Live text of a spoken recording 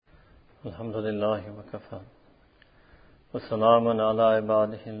الحمد لله وكفى وسلام على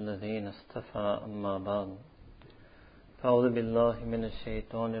عباده الذين اصطفى أما بعد أعوذ بالله من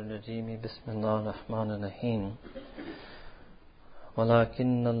الشيطان الرجيم بسم الله الرحمن الرحيم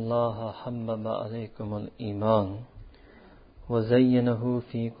ولكن الله حبب عليكم الإيمان وزينه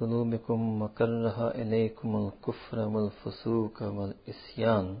في قلوبكم وكره إليكم الكفر والفسوق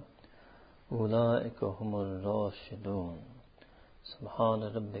والعصيان أولئك هم الراشدون سبحان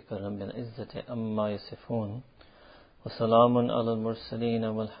ربك رب العزة عما يصفون وسلام على المرسلين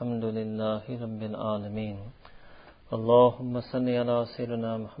والحمد لله رب العالمين اللهم صل على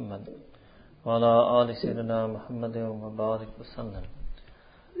سيدنا محمد وعلى آل سيدنا محمد وبارك وسلم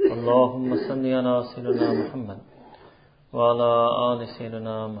اللهم صل على سيدنا محمد وعلى آل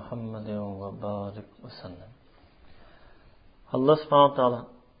سيدنا محمد وبارك وسلم. Allah subhanahu wa ta'ala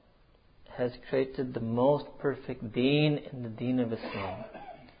has created the most perfect deen in the deen of Islam.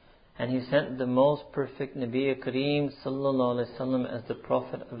 And He sent the most perfect Nabi Kareem sallallahu alayhi wa sallam as the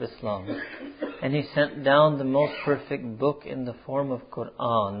Prophet of Islam. And He sent down the most perfect book in the form of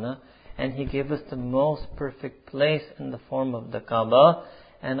Quran. And He gave us the most perfect place in the form of the Kaaba.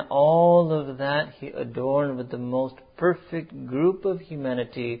 And all of that He adorned with the most perfect group of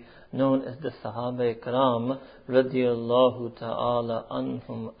humanity known as the Sahaba Ikram radiyallahu ta'ala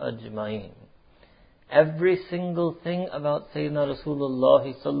anhum ajma'in. Every single thing about Sayyidina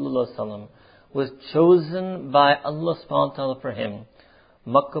Rasulullah sallallahu alaihi wasallam was chosen by Allah subhanahu wa ta'ala for him.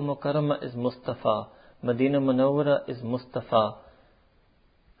 Makkah Mukarramah is Mustafa. Medina Munawwara is Mustafa.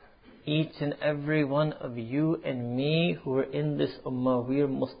 Each and every one of you and me who are in this ummah, we are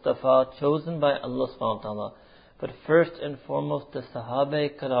Mustafa, chosen by Allah subhanahu wa ta'ala. But first and foremost, the Sahaba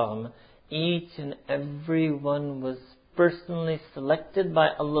Karam, each and every one was personally selected by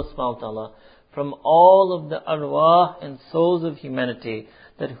Allah subhanahu wa ta'ala from all of the arwah and souls of humanity,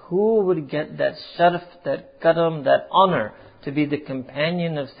 that who would get that sharaf, that karam, that honor to be the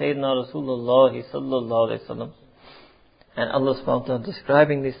companion of Sayyidina Rasulullah sallallahu alayhi wa sallam. And Allah subhanahu wa ta'ala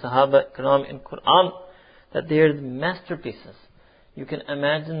describing these Sahaba Karam in Quran, that they are the masterpieces. You can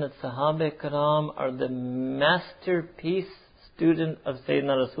imagine that Sahaba Karam are the masterpiece student of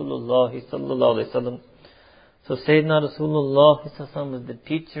Sayyidina Rasulullah sallallahu alayhi wa sallam. So Sayyidina Rasulullah sallallahu alayhi wa sallam was the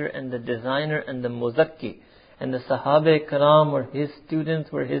teacher and the designer and the muzakki. And the Sahaba Karam were his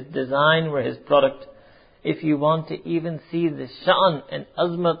students, were his design, were his product. If you want to even see the sha'an and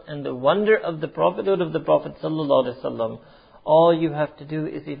azmat and the wonder of the prophethood of the Prophet sallallahu alayhi wa sallam, all you have to do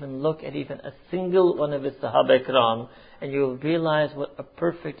is even look at even a single one of his Sahaba Ikram, and you will realize what a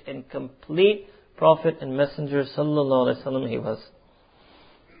perfect and complete Prophet and Messenger sallallahu alayhi wa sallam he was.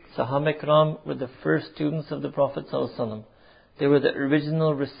 Sahaba Ikram were the first students of the Prophet sallallahu alayhi wa sallam. They were the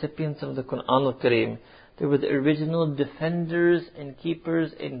original recipients of the Quran al-Kareem. They were the original defenders and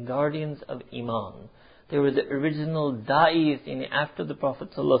keepers and guardians of Iman. They were the original da'is after the Prophet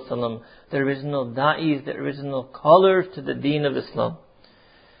ﷺ, the original da'is, the original callers to the deen of Islam.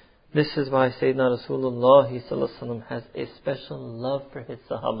 This is why Sayyidina Rasulullah ﷺ has a special love for his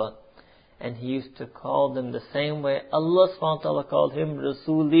Sahaba. And he used to call them the same way Allah SWT called him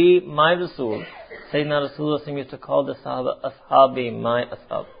Rasuli, my Rasul. Sayyidina Rasulullah used to call the Sahaba Ashabi, my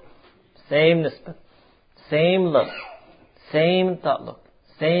Ashab. Same nisbat, same love, same ta'luq,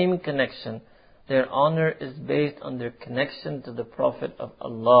 same connection. Their honor is based on their connection to the Prophet of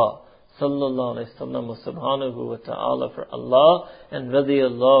Allah sallallahu alayhi wa sallam, subhanahu wa ta'ala for Allah, and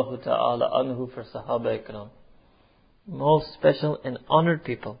radiyallahu ta'ala anhu for Sahaba Ikram. Most special and honored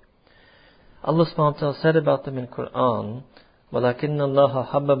people. Allah subhanahu wa ta'ala said about them in Quran, وَلَكِنَّ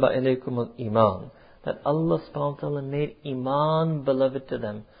اللَّهَ حَبَّبَ إِلَيْكُمُ الْإِيمَانِ, that Allah subhanahu wa ta'ala made Iman beloved to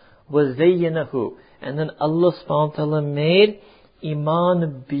them. وَزَيَّنَهُ, and then Allah subhanahu wa ta'ala made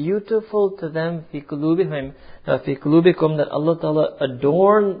Iman beautiful to them, fi qulubihim, fi qulubikum, that Allah Ta'ala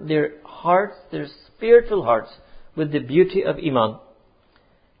adorned their hearts, their spiritual hearts, with the beauty of Iman.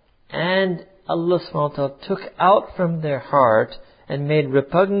 And Allah subhanahu wa ta'ala took out from their heart and made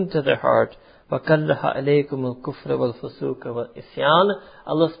repugnant to their heart, وَكَرَّهَ عَلَيْكُمُ الْكُفْرَ وَالْفُسُوقَ وَالْإِسْيَانَ,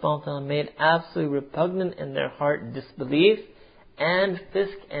 Allah subhanahu wa ta'ala made absolutely repugnant in their heart disbelief and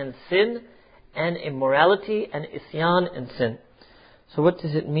fisk and sin and immorality and isyan and sin. So what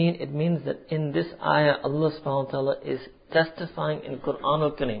does it mean? It means that in this ayah, Allah subhanahu wa ta'ala is testifying in Quran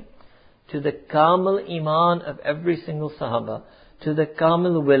al-Kareem to the Kamil Iman of every single Sahaba, to the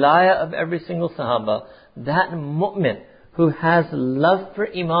Kamil Wilaya of every single Sahaba. That mu'min who has love for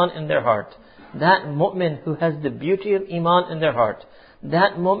Iman in their heart, that mu'min who has the beauty of Iman in their heart,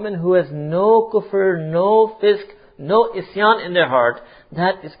 that mu'min who has no kufr, no fisk, no isyan in their heart,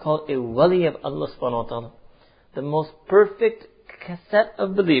 that is called a wali of Allah subhanahu wa ta'ala. The most perfect set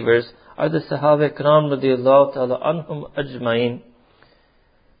of believers are the Sahaba Ikram radiallahu ta'ala anhum ajma'in.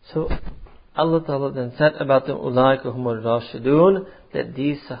 So Allah Ta'ala then said about them, Ulaika humur rashidun, that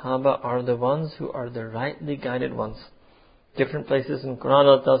these Sahaba are the ones who are the rightly guided ones. Different places in Quran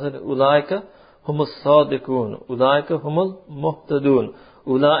Allah Ta'ala said, Ulaika humus sadiqun, Ulaika humul muhtadun,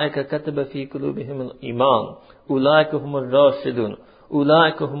 Ulaika kataba fi qulubihim al-iman, Ulaika humur rashidun,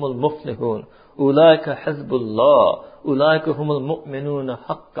 Ulaika humul muflihun, Ulaika hizbullah, Ulaika humul mu'minuna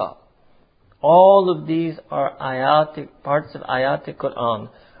haqqa. All of these are parts of ayatic Quran,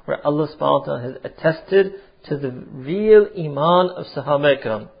 where Allah subhanahu wa ta'ala has attested to the real iman of Sahaba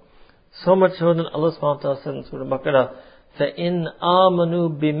Ikram. So much so that Allah subhanahu wa ta'ala said in Surah Baqarah, فَإِنْ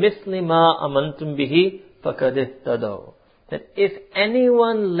آمَنُوا بِمِثْلِ مَا أَمَنْتُمْ بِهِ فَقَدْ اهْتَدَوْا. That if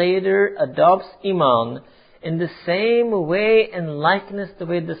anyone later adopts iman in the same way and likeness the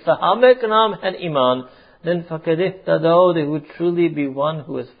way the Sahaba Ikram had iman, then فَقَدْ اهْتَدَوْا, they would truly be one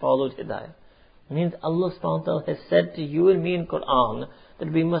who has followed Hidayah. It means Allah subhanahu wa ta'ala has said to you and me in Quran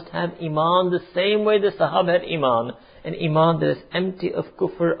that we must have iman the same way the Sahaba had iman, an iman that is empty of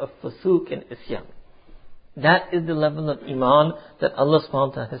kufr, of fusuq and isyan. That is the level of iman that Allah subhanahu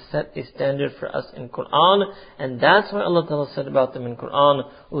wa ta'ala has set a standard for us in Quran, and that's why Allah ta'ala said about them in Quran,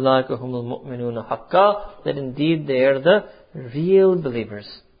 Ulaika humul mu'minuna haqqa, that indeed they are the real believers,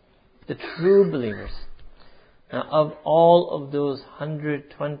 the true believers. Now, of all of those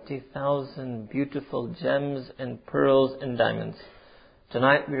 120,000 beautiful gems and pearls and diamonds,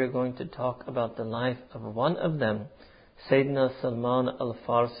 tonight we are going to talk about the life of one of them, Sayyidina Salman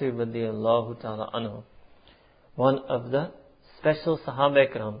al-Farsi radiyallahu ta'ala anhu. One of the special Sahaba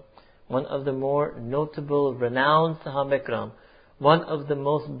Ikram, one of the more notable, renowned Sahaba Ikram, one of the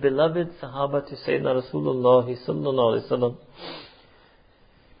most beloved Sahaba to Sayyidina Rasulullah sallallahu alaihi wasallam.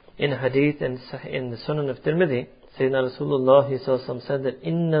 In hadith and in the Sunan of Tirmidhi, Sayyidina Rasulullah sallallahu alaihi wasallam said that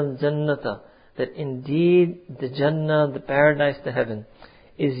Innal Jannata, that indeed the Jannah, the paradise, the heaven,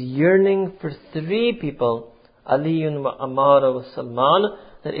 is yearning for three people, Aliyun wa Ammar wa Salman,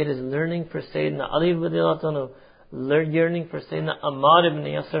 that it is learning for Sayyidina Ali radiallahu anhu, yearning for Sayyidina Ammar ibn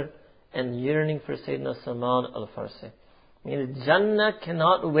Yasir, and yearning for Sayyidina Salman al-Farsi. I mean, Jannah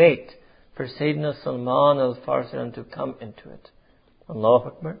cannot wait for Sayyidina Salman al-Farsi to come into it. Allahu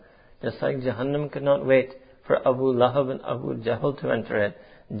Akbar. Just like Jahannam could not wait for Abu Lahab and Abu Jahl to enter it,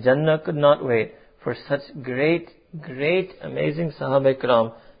 Jannah could not wait for such great, amazing Sahaba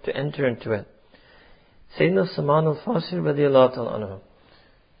Ikram to enter into it. Sayyidina Salman al-Farsi radiyallahu ta'ala anhu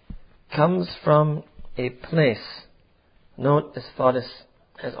comes from a place known as Faris.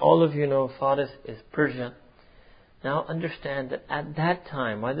 As all of you know, Faris is Persia. Now understand that at that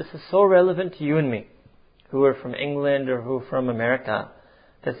time, why this is so relevant to you and me, who are from England or who are from America,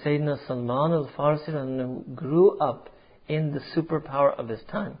 that Sayyidina Salman al-Farsi grew up in the superpower of his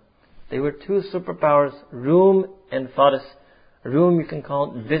time. There were two superpowers, Rome and Faris. Rome you can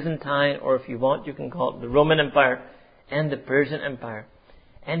call it Byzantine, or if you want you can call it the Roman Empire and the Persian Empire.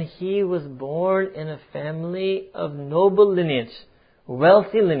 And he was born in a family of noble lineage,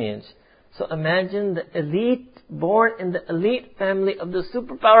 wealthy lineage. So imagine the elite, born in the elite family of the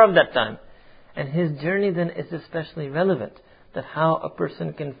superpower of that time. And his journey then is especially relevant, that how a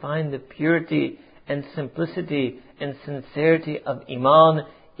person can find the purity and simplicity and sincerity of Iman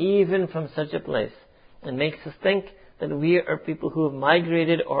even from such a place. It makes us think that we are people who have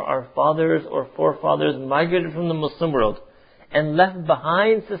migrated, or our fathers or forefathers migrated from the Muslim world and left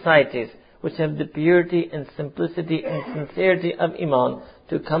behind societies which have the purity and simplicity and sincerity of Iman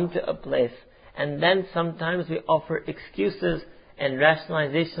to come to a place. And then sometimes we offer excuses and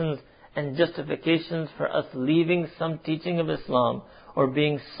rationalizations and justifications for us leaving some teaching of Islam, or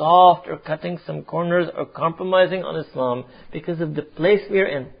being soft, or cutting some corners, or compromising on Islam because of the place we are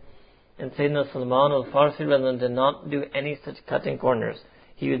in. And Sayyidina Salman al-Farsi did not do any such cutting corners.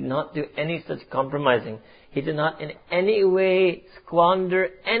 He did not do any such compromising. He did not in any way squander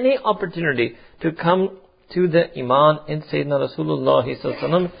any opportunity to come to the Iman in Sayyidina Rasulullah sallallahu alaihi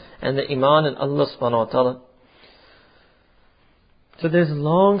wasallam and the Iman in Allah subhanahu wa ta'ala. So there's a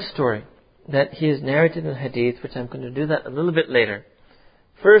long story that he has narrated in Hadith, which I'm going to do that a little bit later.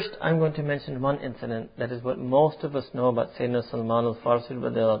 First, I'm going to mention one incident that is what most of us know about Sayyidina Salman al-Farsi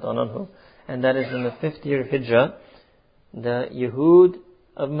radiyallahu anhu, and that is in the 5th year of Hijrah, the Yahud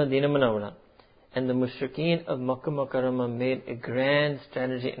of Medina Munawwara and the Mushrikeen of Makkah Mukarramah made a grand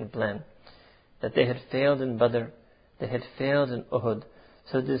strategy and plan. That they had failed in Badr, they had failed in Uhud,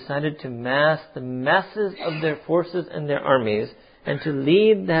 so they decided to mass the masses of their forces and their armies, and to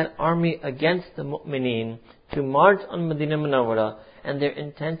lead that army against the mu'mineen, to march on Medina Munawwara, and their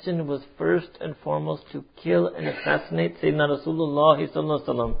intention was first and foremost to kill and assassinate Sayyidina Rasulullah sallallahu alaihi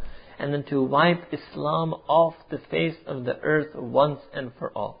wasallam, and then to wipe Islam off the face of the earth once and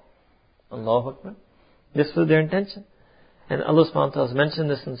for all. Allahu Akbar. This was their intention. And Allah subhanahu wa ta'ala has mentioned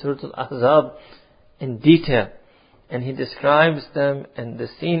this in Surah Al-Ahzab in detail. And He describes them and the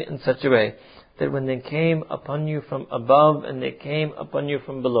scene in such a way that when they came upon you from above and they came upon you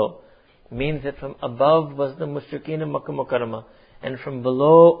from below, means that from above was the mushrikeen of Makkah Mukarramah, and from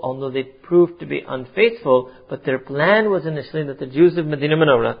below, although they proved to be unfaithful, but their plan was initially that the Jews of Medina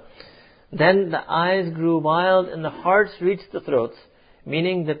Munawwarah, then the eyes grew wild and the hearts reached the throats,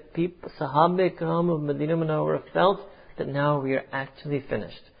 meaning that Sahaba Ikram of Medina Munawwarah felt that now we are actually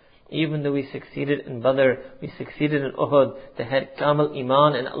finished. Even though we succeeded in Badr, we succeeded in Uhud, they had Kamal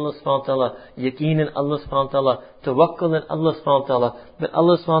Iman in Allah subhanahu wa ta'ala, Yaqeen in Allah subhanahu wa ta'ala, Tawakkul in Allah subhanahu wa ta'ala. But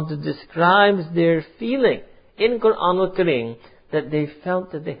Allah subhanahu wa ta'ala describes their feeling in Quran al-Kareem that they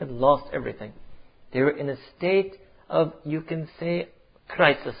felt that they had lost everything. They were in a state of, you can say,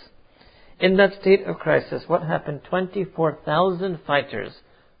 crisis. In that state of crisis, what happened? 24,000 fighters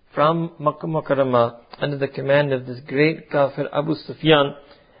from Makkah Mukarramah under the command of this great kafir Abu Sufyan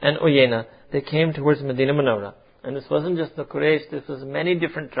and Uyayna, they came towards Medina Munawwarah. And this wasn't just the Quraysh, this was many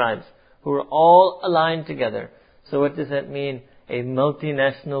different tribes who were all aligned together. So what does that mean? A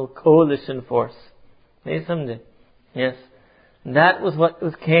multinational coalition force. Yes. That was what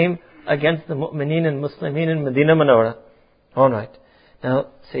came against the Mu'mineen and Muslimin in Medina Munawwarah. Alright. Now,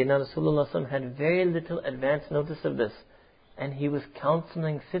 Sayyidina Rasulullah had very little advance notice of this. And he was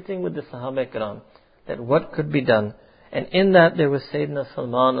counseling, sitting with the Sahaba Ikram, that what could be done. And in that there was Sayyidina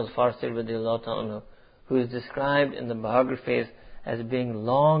Salman al-Farsi radiyallahu ta'ala, who is described in the biographies as being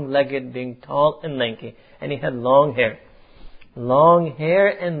long-legged, being tall and lanky. And he had long hair. Long hair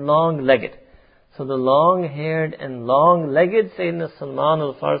and long-legged. So the long-haired and long-legged Sayyidina Salman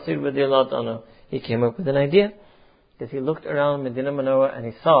al-Farsi radiyallahu ta'ala, he came up with an idea. Because he looked around Medina Munawwarah and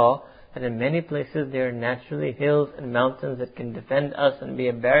he saw that in many places there are naturally hills and mountains that can defend us and be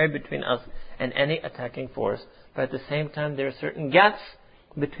a barrier between us and any attacking force. But at the same time, there are certain gaps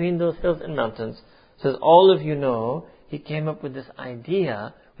between those hills and mountains. So as all of you know, he came up with this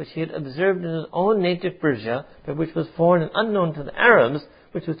idea, which he had observed in his own native Persia, but which was foreign and unknown to the Arabs,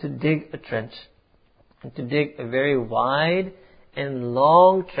 which was to dig a trench. And to dig a very wide and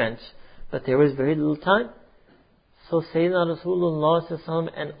long trench, but there was very little time. So Sayyidina Rasulullah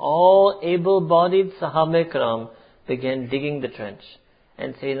and all able-bodied Sahaba Ikram began digging the trench.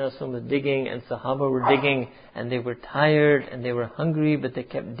 And Sayyidina Rasul was digging, and Sahaba were digging, and they were tired, and they were hungry, but they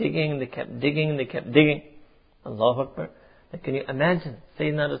kept digging, they kept digging, they kept digging. Allahu Akbar. Now can you imagine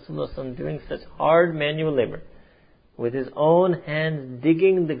Sayyidina Rasulullah doing such hard manual labor, with his own hands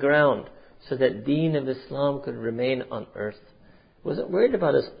digging the ground, so that Deen of Islam could remain on earth. He wasn't worried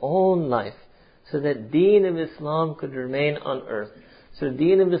about his own life, so that Deen of Islam could remain on earth. So the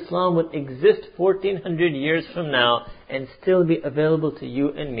Deen of Islam would exist 1400 years from now and still be available to you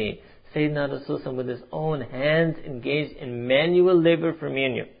and me. Sayyidina Rasulullah with his own hands engaged in manual labor for me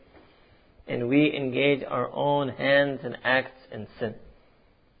and you. And we engage our own hands and acts in sin.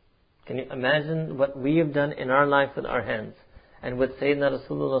 Can you imagine what we have done in our life with our hands and what Sayyidina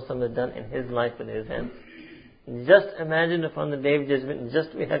Rasulullah has done in his life with his hands? Just imagine if on the Day of Judgment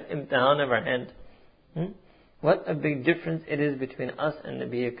just we have imtihan of our hand. What a big difference it is between us and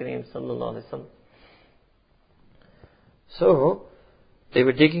Nabi Kareem sallallahu alaihi wasallam. So, they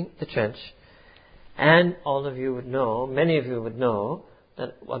were digging the trench, and all of you would know, many of you would know,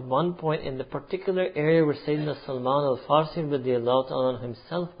 that at one point in the particular area where Sayyidina Salman al-Farsi radiyallahu ta'ala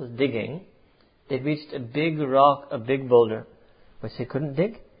himself was digging, they reached a big rock, a big boulder, which they couldn't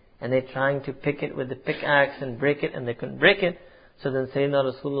dig, and they trying to pick it with the pickaxe and break it, and they couldn't break it. So then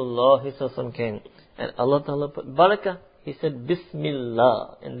Sayyidina Rasulullah came, and Allah Ta'ala put barakah. He said,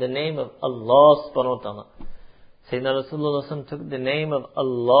 Bismillah, in the name of Allah subhanahu wa ta'ala. Sayyidina Rasulullah took the name of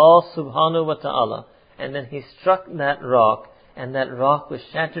Allah subhanahu wa ta'ala, and then he struck that rock, and that rock was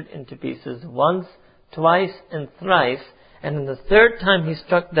shattered into pieces once, twice, and thrice. And in the third time he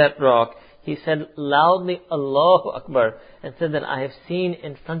struck that rock, he said loudly, Allahu Akbar, and said that I have seen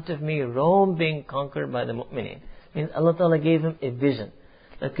in front of me Rome being conquered by the mu'mineen. Means Allah Ta'ala gave him a vision.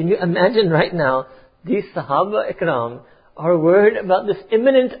 Now can you imagine right now, these Sahaba Ikram are worried about this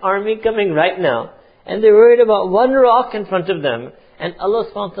imminent army coming right now. And they're worried about one rock in front of them. And Allah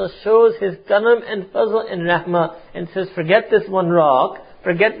subhanahu wa ta'ala shows His karam and fazl and rahmah and says, forget this one rock,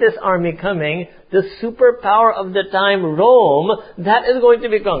 forget this army coming, the superpower of the time, Rome, that is going to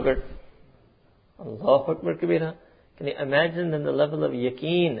be conquered. Allahu Akbar Kabira. Can you imagine then the level of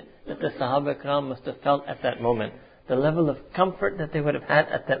yaqeen that the Sahaba Ikram must have felt at that moment? The level of comfort that they would have had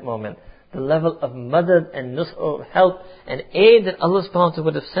at that moment. the level of madad and nusr, help and aid that Allah subhanahu wa ta'ala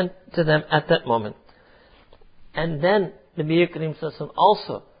would have sent to them at that moment. And then Nabi Kareem Sallallahu Alaihi Wasallam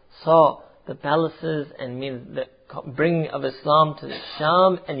also saw the palaces and the bringing of Islam to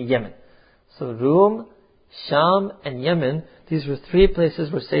Sham and Yemen. So Rum, Sham and Yemen, these were three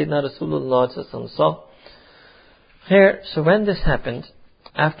places where Sayyidina Rasulullah Sallallahu Alaihi Wasallam saw. Here, so when this happened,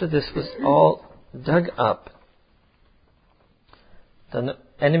 after this was all dug up, the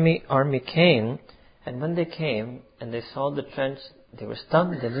enemy army came, and when they came and they saw the trench, they were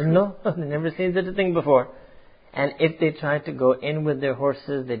stunned. They didn't know. They never seen such a thing before. And if they try to go in with their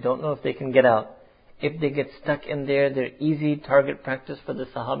horses, they don't know if they can get out. If they get stuck in there, they're easy target practice for the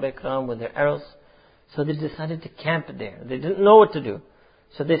Sahaba Ikram with their arrows. So they decided to camp there. They didn't know what to do.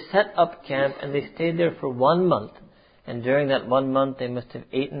 So they set up camp and they stayed there for 1 month. And during that 1 month, they must have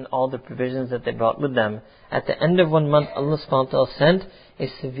eaten all the provisions that they brought with them. At the end of 1 month, Allah subhanahu wa ta'ala sent a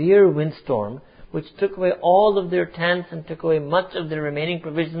severe windstorm, which took away all of their tents and took away much of their remaining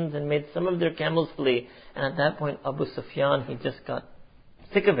provisions and made some of their camels flee. And at that point, Abu Sufyan, he just got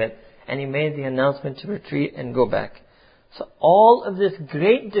sick of it. And he made the announcement to retreat and go back. So all of this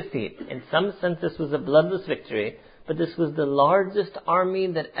great defeat, in some sense this was a bloodless victory, but this was the largest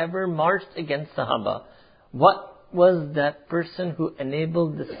army that ever marched against Sahaba. What was that person who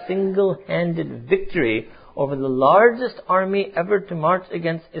enabled the single-handed victory over the largest army ever to march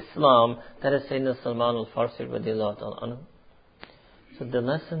against Islam? That is Sayyidina Salman al-Farsi radiallahu ta'ala anhu. So the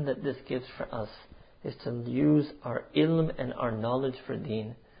lesson that this gives for us is to use our ilm and our knowledge for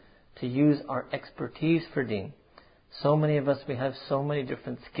deen, to use our expertise for deen. So many of us, we have so many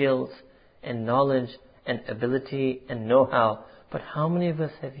different skills and knowledge and ability and know-how, but how many of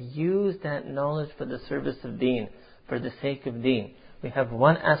us have used that knowledge for the service of deen, for the sake of deen? We have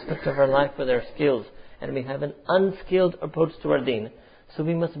one aspect of our life with our skills, and we have an unskilled approach to our deen. So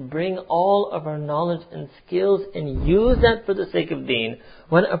we must bring all of our knowledge and skills and use that for the sake of deen.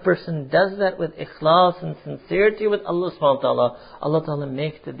 When a person does that with ikhlas and sincerity with Allah subhanahu wa ta'ala, Allah ta'ala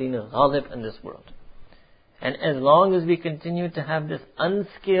makes the deen ghalib in this world. And as long as we continue to have this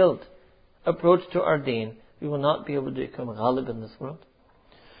unskilled approach to our deen, we will not be able to become ghalib in this world.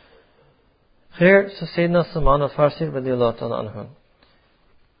 Here, so Sayyidina Salman al-Farsi radiallahu ta'ala anhu.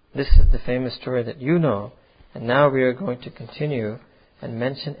 This is the famous story that you know, and now we are going to continue and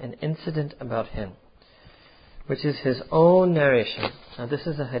mention an incident about him, which is his own narration. Now this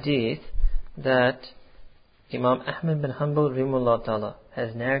is a hadith that Imam Ahmad bin Hanbal rahimahullah ta'ala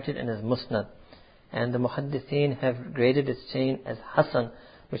has narrated in his Musnad, and the Muhaddithin have graded its chain as Hasan,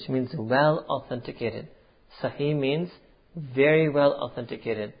 which means well authenticated. Sahih means very well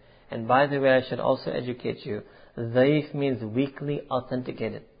authenticated. And by the way, I should also educate you, Dhaif means weakly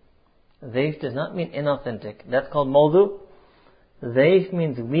authenticated. Dhaif does not mean inauthentic. That's called Mawdu. Dhaif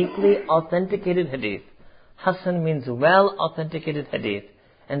means weakly authenticated hadith. Hasan means well authenticated hadith.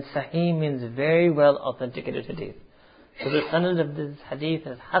 And Sahih means very well authenticated hadith. So the sanad of this hadith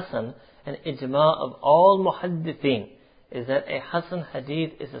is Hasan, and ijma of all muhaddithin is that a Hasan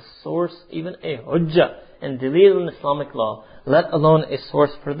hadith is a source, even a hujjah and dalil in Islamic law, let alone a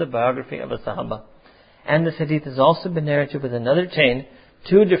source for the biography of a Sahaba. And this hadith has also been narrated with another chain,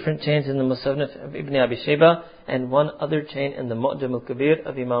 2 different chains in the Musannaf of Ibn Abi Shayba, and 1 other chain in the Mu'jam al-Kabir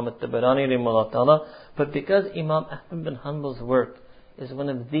of Imam al-Tabarani rahimahullah ta'ala. But because Imam Ahmad bin Hanbal's work is one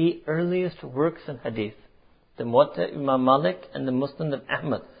of the earliest works in hadith, the Muwatta Imam Malik and the Musnad of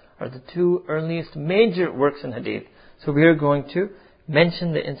Ahmad are the 2 earliest major works in hadith. So we are going to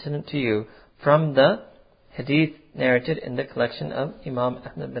mention the incident to you from the hadith narrated in the collection of Imam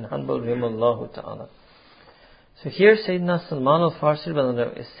Ahmad bin Hanbal rahimahullah ta'ala. So here Sayyidina Salman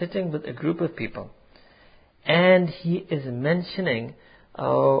al-Farsi is sitting with a group of people, and he is mentioning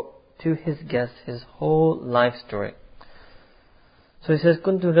to his guests his whole life story. So he says,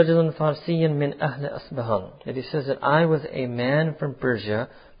 Kuntu rajulan farsiyan min ahli Asbahan. That he says that I was a man from Persia,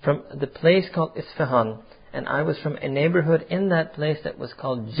 from the place called Isfahan, and I was from a neighborhood in that place that was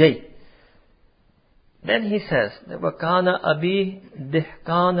called Jay. Then he says that Wakana Abi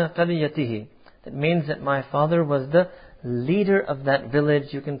Dihkana Qariyatihi. That means that my father was the leader of that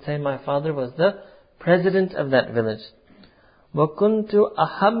village. You can say my father was the president of that village. وَكُنْتُ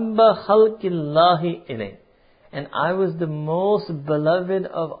أَحَبَّ خَلْقِ اللَّهِ إِلَيْهِ. And I was the most beloved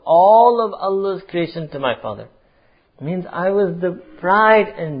of all of Allah's creation to my father. It means I was the pride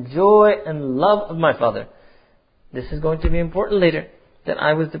and joy and love of my father. This is going to be important later. That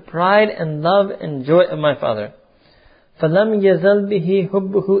I was the pride and love and joy of my father. فَلَمْ يَزَلْ بِهِ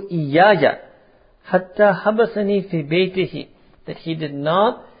حُبُّهُ إِيَّايَ حَتَّى حَبَسَنِي فِي بَيْتِهِ. That he did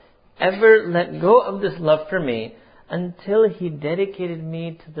not ever let go of this love for me until he dedicated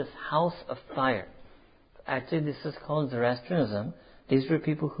me to this house of fire. Actually, this is called Zoroastrianism. These were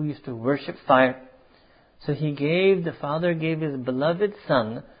people who used to worship fire. So the father gave his beloved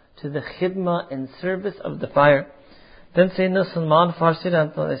son to the khidmah and service of the fire. Then Sayyidina Salman Farsi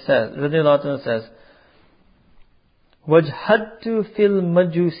says, وَجْهَدْتُ فِي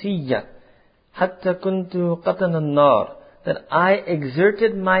الْمَجُوسِيَّةِ حَتَّى كُنْتُ قَطَنَ النَّارِ, that I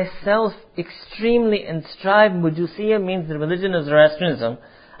exerted myself extremely and strived. Majusiyya means the religion of Zoroastrianism,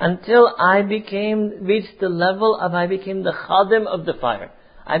 until I reached the level of I became the khadim of the fire.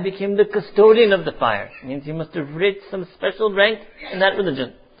 I became the custodian of the fire. It means he must have reached some special rank in that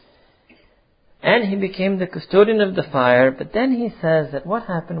religion. And he became the custodian of the fire. But then he says that what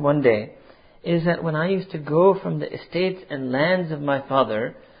happened one day is that when I used to go from the estates and lands of my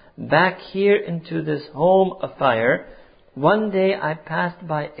father back here into this home of fire, one day I passed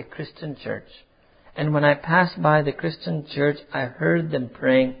by a Christian church. And when I passed by the Christian church, I heard them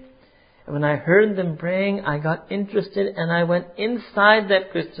praying. And when I heard them praying, I got interested and I went inside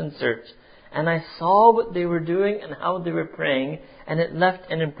that Christian church. And I saw what they were doing and how they were praying, and it left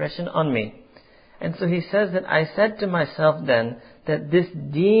an impression on me. And so he says that I said to myself then that this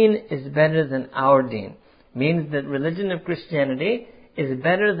deen is better than our deen. Means that religion of Christianity is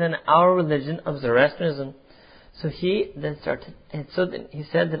better than our religion of Zoroastrianism. So he then started, and so then he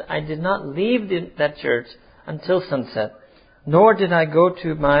said that I did not leave that church until sunset, nor did I go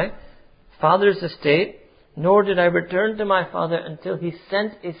to my father's estate, nor did I return to my father until he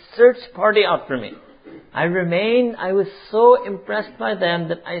sent a search party out for me. I was so impressed by them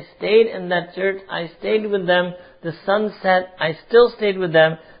that I stayed in that church. I stayed with them. The sun set. I still stayed with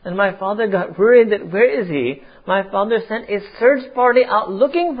them. And my father got worried that where is he? My father sent a search party out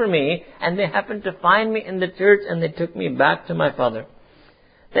looking for me, and they happened to find me in the church and they took me back to my father.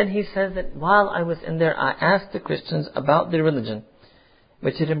 Then he says that while I was in there, I asked the Christians about their religion,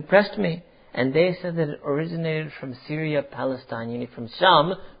 which had impressed me. And they said that it originated from Syria, Palestine, meaning from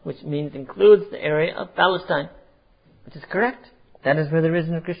Sham, which includes the area of Palestine. Which is correct. That is where the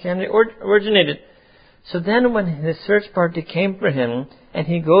religion of Christianity originated. So then when his search party came for him, and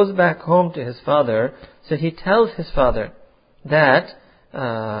he goes back home to his father, so he tells his father that,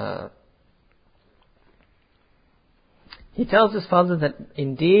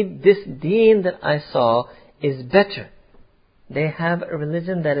 indeed this deen that I saw is better. They have a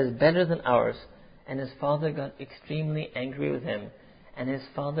religion that is better than ours. And his father got extremely angry with him. And his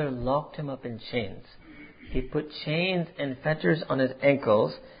father locked him up in chains. He put chains and fetters on his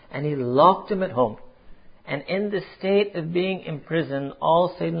ankles, and he locked him at home. And in the state of being imprisoned,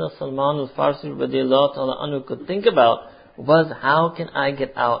 all Sayyidina Salman al-Farsi radiallahu ta'ala anhu could think about was, how can I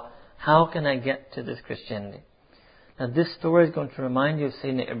get out? How can I get to this Christianity? Now this story is going to remind you of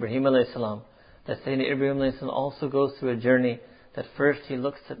Sayyidina Ibrahim alayhi salam. That Sayyidina Ibrahim alayhi salam also goes through a journey that first he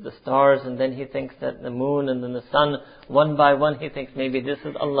looks at the stars, and then he thinks that the moon and then the sun, one by one he thinks maybe this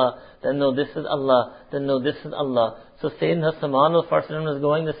is Allah, then no, this is Allah, then no, this is Allah. So Sayyidina Salman al-Farsi was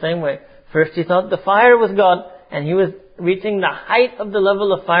going the same way. First he thought the fire was God, and he was reaching the height of the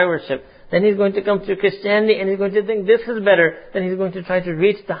level of fire worship. Then he's going to come to Christianity and he's going to think this is better. Then he's going to try to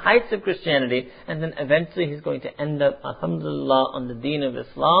reach the heights of Christianity. And then eventually he's going to end up, alhamdulillah, on the deen of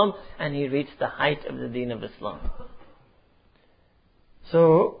Islam. And he reached the height of the deen of Islam.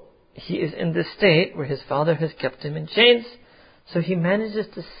 So he is in this state where his father has kept him in chains. So he manages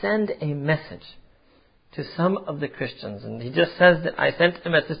to send a message to some of the Christians. And he just says that I sent a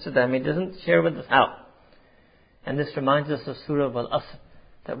message to them. He doesn't share with us how. And this reminds us of Surah Al-Asr.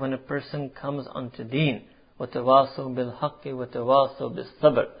 That when a person comes onto deen, وَتَوَاصَوْا بِالْحَقِّ وَتَوَاصَوْا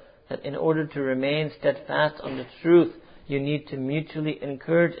بِالصَّبْرِ, that in order to remain steadfast on the truth, you need to mutually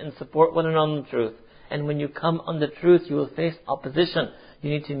encourage and support one another on the truth. And when you come on the truth, you will face opposition. You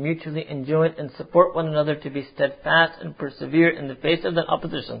need to mutually enjoin and support one another to be steadfast and persevere in the face of that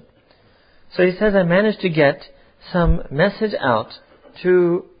opposition. So he says, I managed to get some message out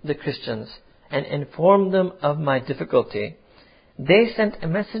to the Christians and inform them of my difficulty. They sent a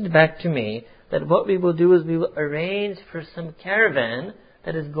message back to me that what we will do is we will arrange for some caravan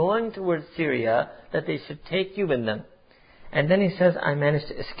that is going towards Syria, that they should take you with them. And then he says, I managed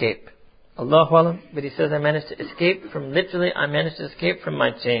to escape. Allahu Alam. But he says, I managed to escape from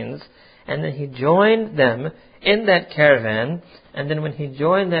my chains. And then he joined them in that caravan. And then when he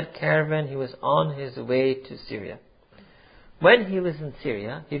joined that caravan, he was on his way to Syria. When he was in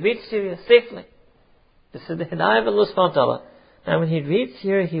Syria, he reached Syria safely. This is the Hidayah of Allah subhanahu wa ta'ala. Now when he reached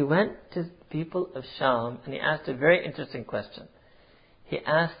here, he went to the people of Sham and he asked a very interesting question. He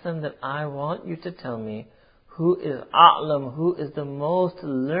asked them that I want you to tell me who is A'lam, who is the most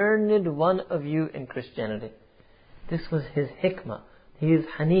learned one of you in Christianity. This was his hikmah. He is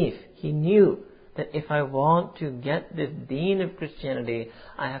Hanif. He knew that if I want to get this deen of Christianity,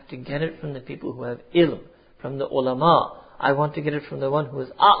 I have to get it from the people who have ilm, from the ulama. I want to get it from the one who is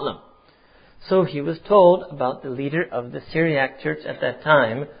a'lam. So he was told about the leader of the Syriac church at that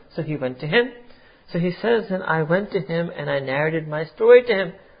time, so he went to him. So he says, and I went to him and I narrated my story to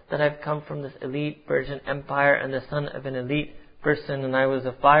him, that I've come from this elite Persian empire and the son of an elite person, and I was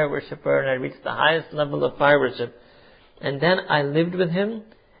a fire worshipper and I reached the highest level of fire worship. And then I lived with him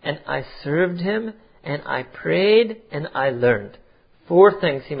and I served him and I prayed and I learned. 4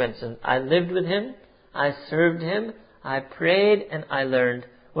 things he mentioned. I lived with him, I served him, I prayed and I learned.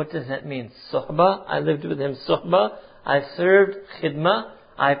 What does that mean? Suhbah, I lived with him, suhbah. I served, khidmah.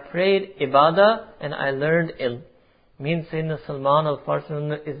 I prayed, ibadah, and I learned ilm. Means Sayyidina Salman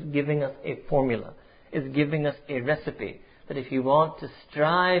al-Farsi is giving us a formula, is giving us a recipe, that if you want to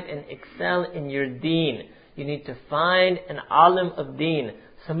strive and excel in your deen, you need to find an alim of deen,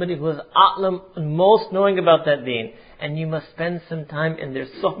 somebody who is a'lam and most knowing about that deen, and you must spend some time in their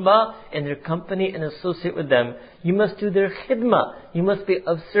suhbah, in their company, and associate with them. You must do their khidmah. You must be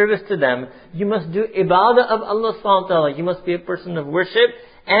of service to them. You must do ibadah of Allah subhanahu wa ta'ala. You must be a person of worship,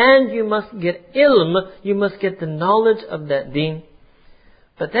 and you must get ilm. You must get the knowledge of that deen.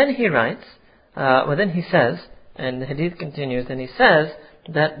 But then he writes, then he says, and the hadith continues, and he says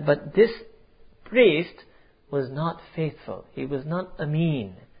that, but this priest was not faithful. He was not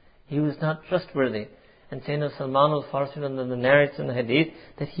ameen. He was not trustworthy. And Sayyidina Salman al-Farsi narrates in the hadith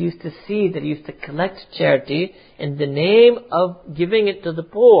that he used to see that he used to collect charity in the name of giving it to the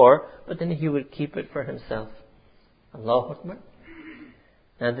poor, but then he would keep it for himself. Allahu Akbar.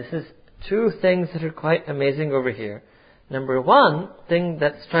 Now this is 2 things that are quite amazing over here. Number 1 thing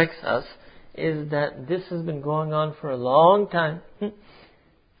that strikes us is that this has been going on for a long time.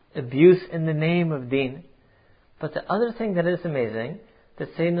 Abuse in the name of deen. But the other thing that is amazing,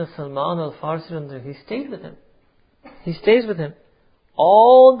 that Sayyidina Salman al-Farsi, he stayed with him. He stays with him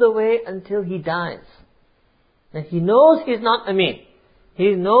all the way until he dies. And he knows he's not ameen.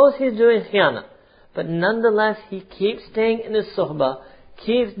 He knows he's doing khiyana. But nonetheless, he keeps staying in his suhbah,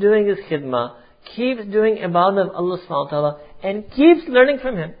 keeps doing his khidmah, keeps doing ibadah of Allah subhanahu wa ta'ala, and keeps learning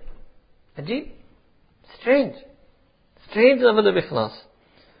from him. Ajib. Strange. Strange level of ikhlas.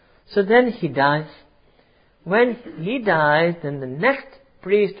 So then he dies. When he dies, then the next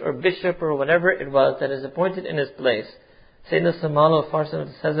priest or bishop or whatever it was that is appointed in his place, Sayyidina Salman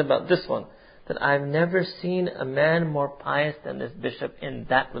al-Farsi says about this one, that I've never seen a man more pious than this bishop in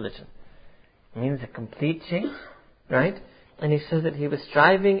that religion. It means a complete change, right? And he says that he was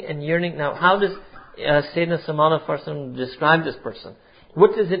striving and yearning. Now, how does Sayyidina Salman al-Farsi describe this person?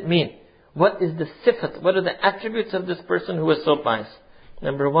 What does it mean? What is the sifat? What are the attributes of this person who was so pious?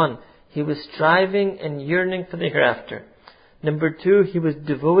 Number 1, he was striving and yearning for the hereafter. Number 2, he was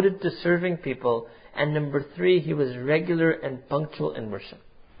devoted to serving people. And number 3, he was regular and punctual in worship.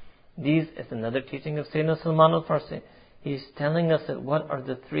 These is another teaching of Sayyidina Salman al-Farsi. He's telling us that what are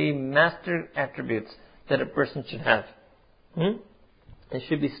the 3 master attributes that a person should have. They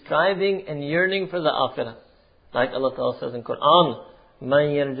should be striving and yearning for the akhirah. Like Allah Ta'ala says in Quran,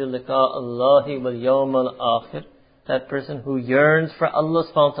 مَنْ يَرْجُ لِقَاءَ اللَّهِ وَالْيَوْمَ الْآخِرِ. That person who yearns for Allah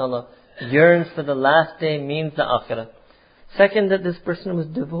subhanahu wa ta'ala, yearns for the last day, means the akhirah. Second, that this person was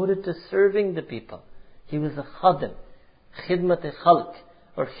devoted to serving the people. He was a khadim, khidmat khalq,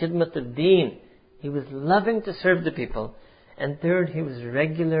 or khidmat al-deen. He was loving to serve the people. And third, he was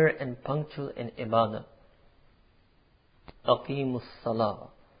regular and punctual in ibadah. Aqimus salah.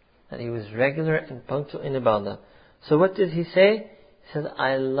 That he was regular and punctual in ibadah. So what did he say? He says,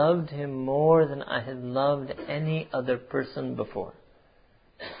 I loved him more than I had loved any other person before.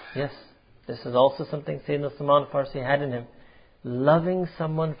 Yes, this is also something Sayyidina Salman al-Farsi had in him. Loving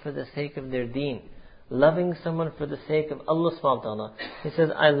someone for the sake of their deen. Loving someone for the sake of Allah subhanahu wa ta'ala. He says,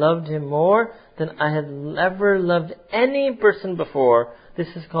 I loved him more than I had ever loved any person before. This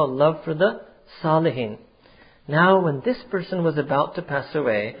is called love for the salihin. Now, when this person was about to pass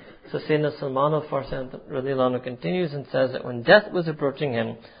away, so Sayyidina Salman al-Farsi radiallahu anhu continues and says that when death was approaching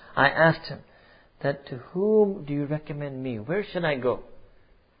him, I asked him that to whom do you recommend me? Where should I go?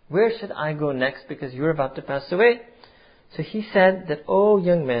 Where should I go next because you're about to pass away? So he said that, oh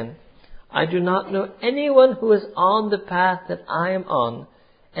young man, I do not know anyone who is on the path that I am on,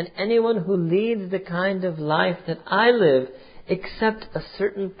 and anyone who leads the kind of life that I live, except a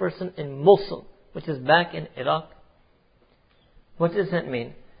certain person in Mosul, which is back in Iraq. What does that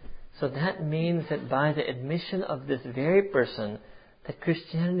mean? So that means that by the admission of this very person, that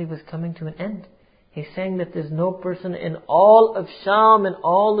Christianity was coming to an end. He's saying that there's no person in all of Sham and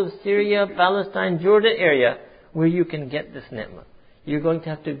all of Syria, Palestine, Jordan area where you can get this ni'mah. You're going to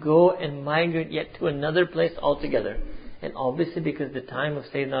have to go and migrate yet to another place altogether. And obviously because the time of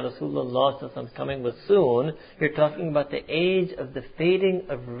Sayyidina Rasulullah's coming was soon, you're talking about the age of the fading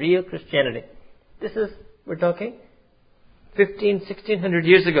of real Christianity. We're talking 1600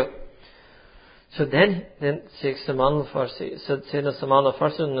 years ago. So then Sheikh Salman al-Farsi, Sayyidina Salman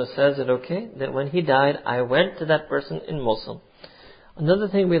al-Farsi says that that when he died, I went to that person in Mosul. Another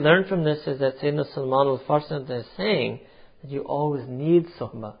thing we learn from this is that Sayyidina Salman al-Farsi is saying that you always need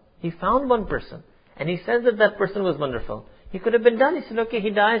suhbah. He found one person, and he says that person was wonderful. He could have been done. He said, he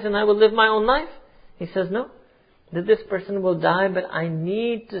dies and I will live my own life. He says, no, that this person will die, but I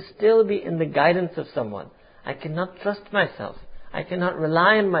need to still be in the guidance of someone. I cannot trust myself. I cannot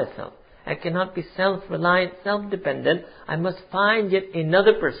rely on myself. I cannot be self-reliant, self-dependent. I must find yet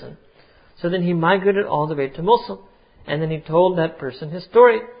another person. So then he migrated all the way to Mosul. And then he told that person his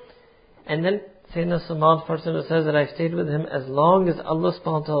story. And then Sayyidina Salman Farsi says that I stayed with him as long as Allah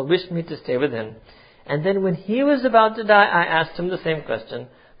subhanahu wa ta'ala wished me to stay with him. And then when he was about to die, I asked him the same question,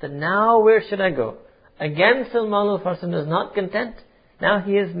 that now where should I go? Again, Salman al-Farsi is not content. Now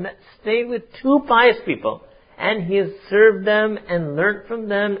he has stayed with two pious people. And he has served them and learnt from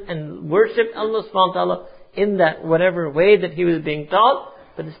them and worshipped Allah subhanahu wa ta'ala in that whatever way that he was being taught,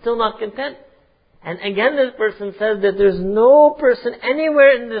 but is still not content. And again this person says that there's no person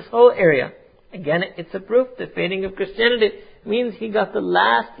anywhere in this whole area. Again, it's a proof the fading of Christianity means he got the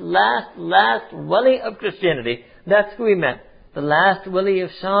last wali of Christianity. That's who he met. The last wali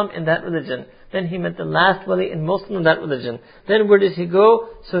of Sham in that religion. Then he met the last wali in Mosul in that religion. Then where does he go?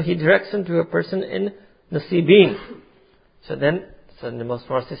 So he directs him to a person in Nasibin. So the Muslim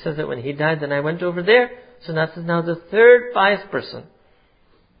Farsi says that when he died, then I went over there. So that is now the third pious person.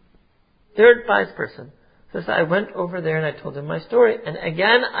 So I went over there and I told him my story. And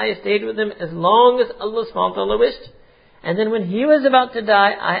again, I stayed with him as long as Allah subhanahu wa ta'ala wished. And then when he was about to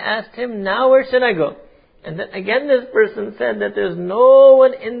die, I asked him, now where should I go? And then again this person said that there's no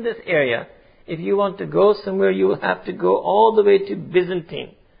one in this area. If you want to go somewhere, you will have to go all the way to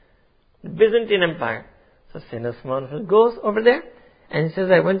Byzantine. The Byzantine Empire. So Sayyidina Salman goes over there and he says,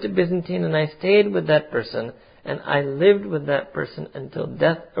 I went to Byzantine and I stayed with that person and I lived with that person until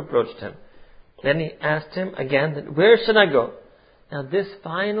death approached him. Then he asked him again, that where should I go? Now this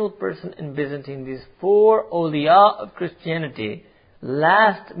final person in Byzantine, these four awliya of Christianity,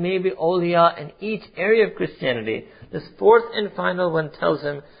 last maybe awliya in each area of Christianity, this fourth and final one tells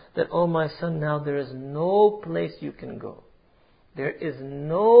him that, oh my son, now there is no place you can go. There is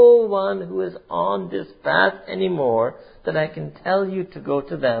no one who is on this path anymore that I can tell you to go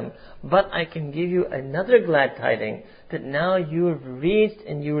to them. But I can give you another glad tidings that now you have reached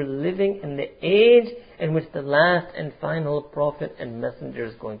and you are living in the age in which the last and final prophet and messenger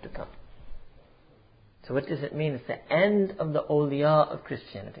is going to come. So what does it mean? It's the end of the awliya of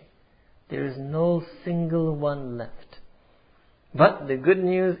Christianity. There is no single one left. But the good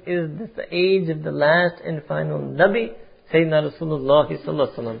news is that the age of the last and final Nabi, Sayyidina Rasulullah sallallahu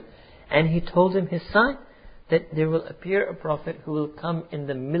alaihi wasallam, and he told him his sign that there will appear a prophet who will come in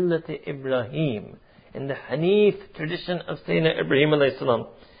the Millat Ibrahim, in the Hanif tradition of Sayyidina Ibrahim alayhi salam,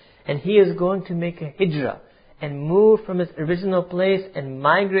 and he is going to make a hijrah and move from his original place and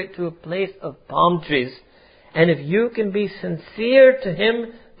migrate to a place of palm trees. And if you can be sincere to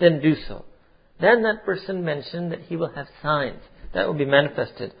him, then do so. Then that person mentioned that he will have signs that will be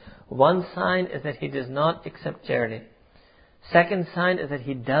manifested. One sign is that he does not accept charity. Second sign is that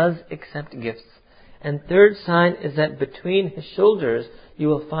he does accept gifts. And third sign is that between his shoulders you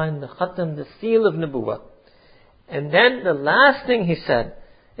will find the khatam, the seal of Nubuwwah. And then the last thing he said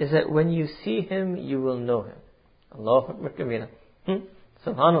is that when you see him, you will know him. Allahu Akbar Kabira.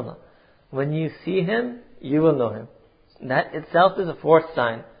 Subhanallah. When you see him, you will know him. That itself is a fourth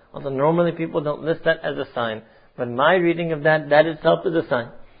sign. Although normally people don't list that as a sign. But my reading of that itself is a sign.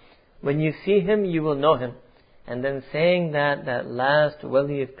 When you see him, you will know him. And then saying that last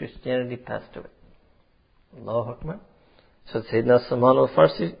wali of Christianity passed away. Allahu Akbar. So Sayyidina Salman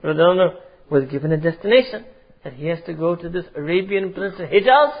al-Farsi was given a destination. That he has to go to this Arabian prince of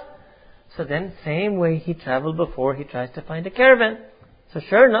Hijaz. So then, same way he traveled before, he tries to find a caravan. So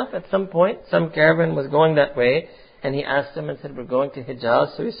sure enough, at some point, some caravan was going that way. And he asked him and said, we're going to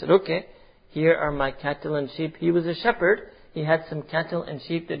Hijaz. So he said, okay, here are my cattle and sheep. He was a shepherd. He had some cattle and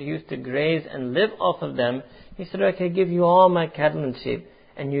sheep that he used to graze and live off of them. He said, I can give you all my cattle and sheep.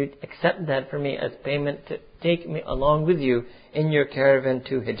 And you accept that for me as payment to take me along with you in your caravan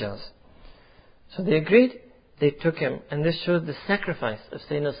to Hijaz. So they agreed. They took him. And this shows the sacrifice of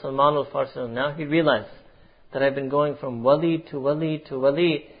Sayyidina Salman al-Farsi. Now he realized that I've been going from wali to wali to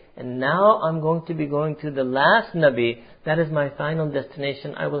wali. and now I'm going to be going to the last Nabi. That is my final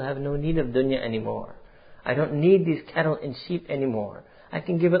destination. I will have no need of dunya anymore. I don't need these cattle and sheep anymore. I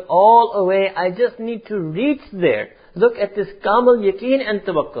can give it all away. I just need to reach there. Look at this Kamal Yaqeen and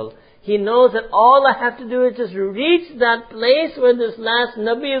Tawakkul. He knows that all I have to do is just reach that place where this last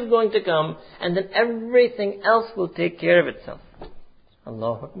Nabi is going to come, and then everything else will take care of itself.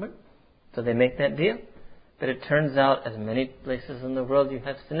 Allahu Akbar. So they make that deal. But it turns out, as many places in the world, you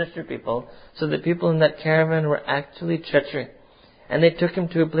have sinister people. So the people in that caravan were actually treacherous. And they took him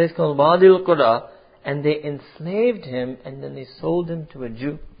to a place called Wadi al-Qura, and they enslaved him, and then they sold him to a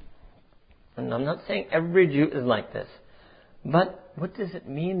Jew. And I'm not saying every Jew is like this. But what does it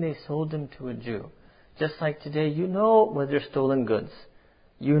mean they sold him to a Jew? Just like today, you know where they're stolen goods.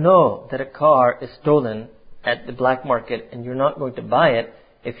 You know that a car is stolen at the black market, and you're not going to buy it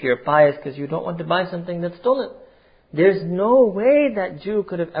if you're pious, because you don't want to buy something that's stolen. There's no way that Jew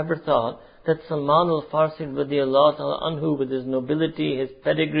could have ever thought that Salman al-Farsi radiyallahu ta'ala anhu, with his nobility, his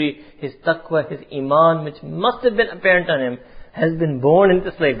pedigree, his taqwa, his iman, which must have been apparent on him, has been born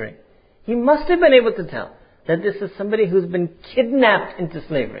into slavery. He must have been able to tell that this is somebody who's been kidnapped into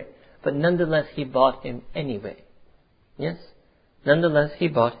slavery. But nonetheless, he bought him anyway. Yes? Nonetheless, he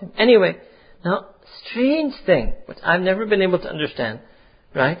bought him anyway. Now, strange thing, which I've never been able to understand,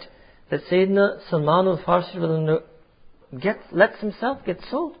 right? That Sayyidina Salman al-Farsi lets himself get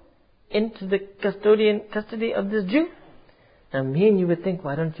sold into the custody of this Jew. Now, me and you would think,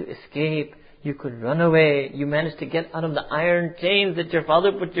 why don't you escape? You could run away. You managed to get out of the iron chains that your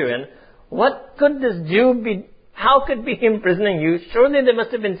father put you in. What could this Jew be? How could be him imprisoning you? Surely there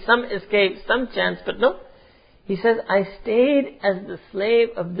must have been some escape, some chance, but no. He says, I stayed as the slave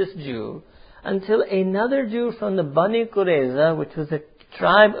of this Jew until another Jew from the Bani Qurayza, which was a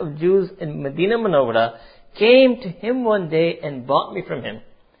tribe of Jews in Medina Munawwara, came to him one day and bought me from him.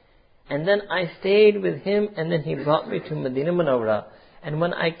 And then I stayed with him, and then he brought me to Medina Munawwara. And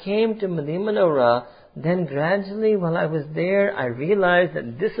when I came to Medina Munawwara, then gradually while I was there, I realized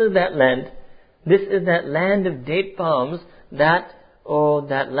that this is that land. This is that land of date palms that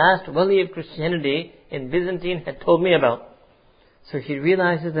last wali of Christianity in Byzantine had told me about. So he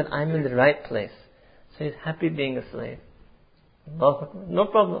realizes that I'm in the right place. So he's happy being a slave. No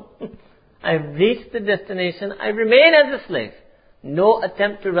problem. I've reached the destination. I remain as a slave. No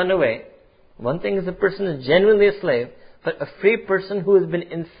attempt to run away. One thing is a person is genuinely a slave, but a free person who has been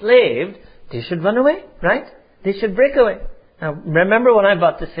enslaved, they should run away, right? They should break away. Now, remember what I'm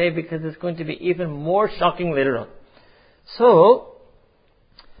about to say, because it's going to be even more shocking later on. So,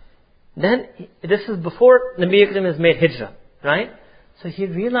 then, this is before Nabi Akram has made hijrah, right? So he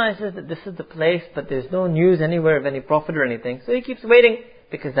realizes that this is the place, but there's no news anywhere of any prophet or anything. So he keeps waiting,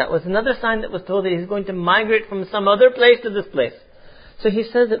 because that was another sign that was told that he's going to migrate from some other place to this place. So he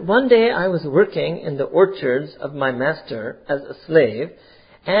says that one day I was working in the orchards of my master as a slave,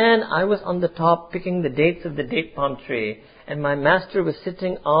 and I was on the top picking the dates of the date palm tree, and my master was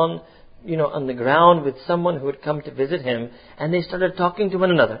sitting on the ground with someone who had come to visit him, and they started talking to one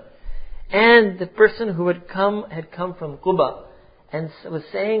another. And the person who had come from Quba, and was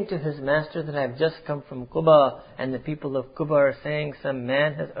saying to his master that I've just come from Quba, and the people of Quba are saying some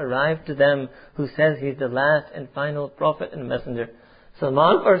man has arrived to them who says he's the last and final prophet and messenger.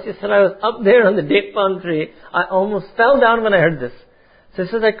 Salman Farsi said, I was up there on the date palm tree. I almost fell down when I heard this. So he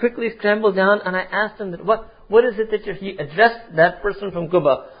says, I quickly scrambled down and I asked him that, what is it that he addressed that person from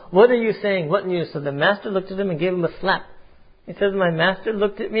Quba? What are you saying? What news? So the master looked at him and gave him a slap. He says, my master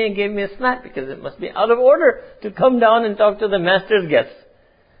looked at me and gave me a slap, because it must be out of order to come down and talk to the master's guests.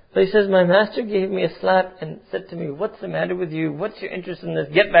 So he says, my master gave me a slap and said to me, what's the matter with you? What's your interest in this?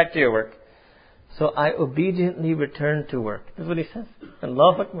 Get back to your work. So I obediently returned to work. That's what he says.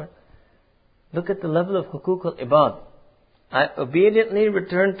 Allahu Akbar. Look at the level of hukuk al-ibad. I obediently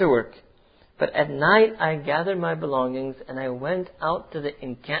returned to work. But at night I gathered my belongings and I went out to the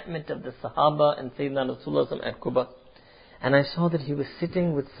encampment of the Sahaba and Sayyidina Rasulullah at Quba. And I saw that he was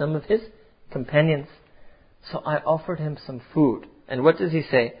sitting with some of his companions. So I offered him some food. And what does he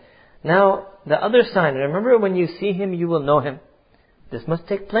say? Now, the other sign, remember when you see him, you will know him. This must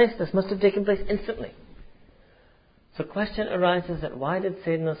take place. This must have taken place instantly. So question arises that why did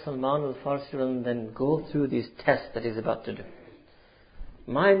Sayyidina Salman al-Farsi then go through these tests that he's about to do?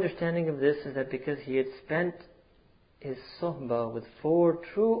 My understanding of this is that because he had spent his sohbah with 4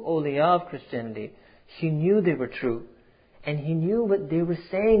 true awliya of Christianity, he knew they were true. And he knew what they were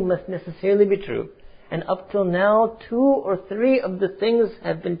saying must necessarily be true. And up till now, 2 or 3 of the things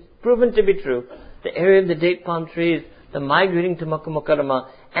have been proven to be true. The area of the date palm trees, the migrating to Makkah Mukarramah.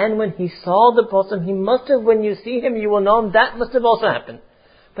 And when he saw the Prophet, he must have, when you see him, you will know him, that must have also happened.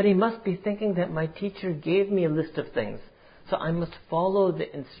 But he must be thinking that my teacher gave me a list of things. So I must follow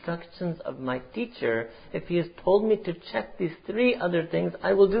the instructions of my teacher. If he has told me to check these 3 other things,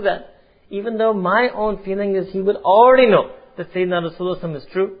 I will do that. Even though my own feeling is he would already know that Sayyidina Rasulullah is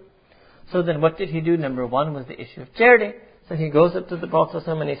true. So then what did he do? Number 1 was the issue of charity. So he goes up to the Prophet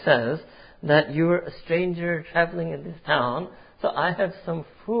and he says that you are a stranger traveling in this town. So I have some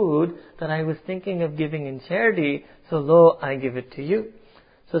food that I was thinking of giving in charity. So lo, I give it to you.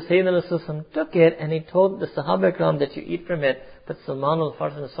 So Sayyidina Rasulullah took it and he told the Sahaba Ikram that you eat from it. But Salman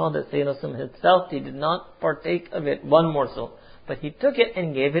al-Farsi saw that Sayyidina Rasulullah himself, he did not partake of it one morsel. But he took it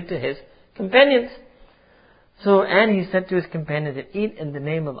and gave it to his companions. So, and he said to his companions that eat in the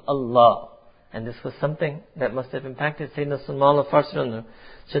name of Allah. And this was something that must have impacted Sayyidina Salman al-Farsi.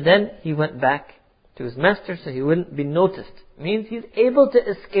 So then he went back to his master so he wouldn't be noticed. Means he's able to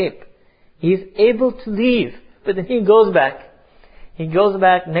escape. He's able to leave. But then he goes back. He goes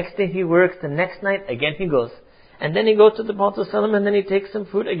back, next day he works, the next night again he goes. And then he goes to the Prophet ﷺ and then he takes some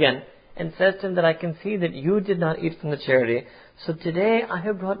food again and says to him that I can see that you did not eat from the charity. So today I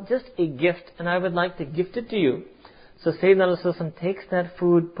have brought just a gift and I would like to gift it to you. So Sayyidina Rasulullah takes that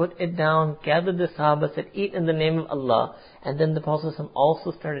food, put it down, gathered the Sahaba, said eat in the name of Allah. And then the Prophet ﷺ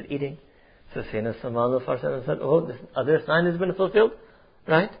also started eating. So Sayyidina Salman al-Farsi said, oh, this other sign has been fulfilled.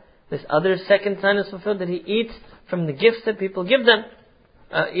 Right? This other second sign is fulfilled, that he eats from the gifts that people give them.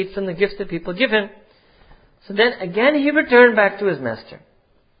 Eats from the gifts that people give him. So then again he returned back to his master.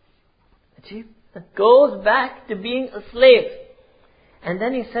 Ajib. Goes back to being a slave. And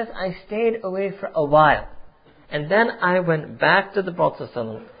then he says, I stayed away for a while. And then I went back to the Prophet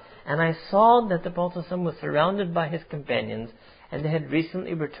ﷺ, and I saw that the Prophet ﷺ was surrounded by his companions and they had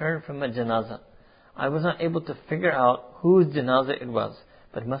recently returned from a janazah. I was not able to figure out whose janazah it was.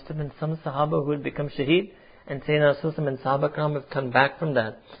 But it must have been some Sahaba who had become shaheed. And Sayyidina Rasulullah and Sahaba Ikram have come back from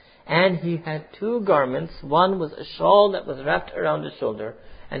that. And he had 2 garments. One was a shawl that was wrapped around his shoulder.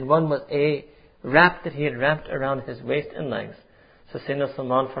 And one was a wrap that he had wrapped around his waist and legs. So Sayyidina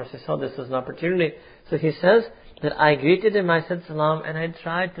Salman Farsi saw this as an opportunity. So he says that I greeted him, I said salam, and I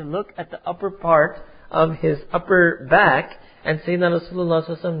tried to look at the upper part of his upper back. And Sayyidina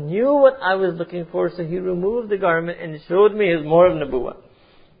Rasulullah knew what I was looking for. So he removed the garment and showed me his more of Nabuwah.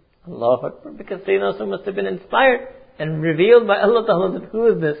 Allahu Akbar. Because Sayyidina Rasul must have been inspired and revealed by Allah Ta'ala that who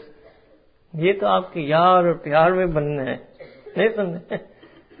is this? ये तो आपके यार और प्यार में बनने हैं. नहीं सुनने.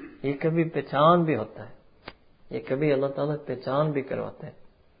 ये कभी पहचान भी होता है. ये कभी Allah Ta'ala पहचान भी करवाते हैं.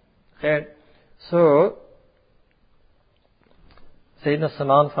 खैर. So, Sayyidina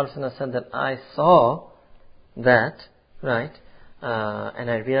Salman Farsi said that I saw that, right, and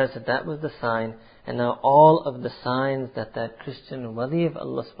I realized that that was the sign. And now all of the signs that Christian wali of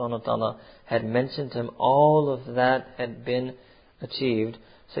Allah subhanahu wa ta'ala had mentioned to him, all of that had been achieved.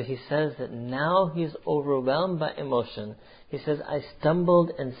 So he says that now he's overwhelmed by emotion. He says, I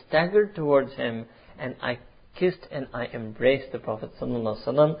stumbled and staggered towards him and I kissed and I embraced the Prophet sallallahu alaihi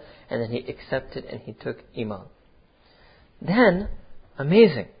wasallam, and then he accepted and he took Iman. Then,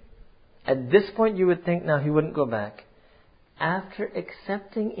 amazing. At this point you would think now he wouldn't go back. After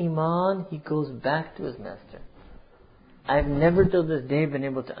accepting Iman, he goes back to his master. I've never till this day been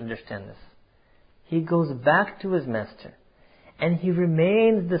able to understand this. He goes back to his master. And he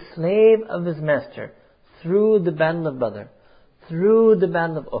remains the slave of his master through the battle of Badr, through the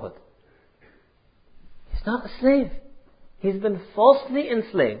battle of Uhud. He's not a slave. He's been falsely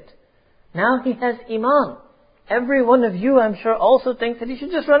enslaved. Now he has Iman. Every one of you, I'm sure, also thinks that he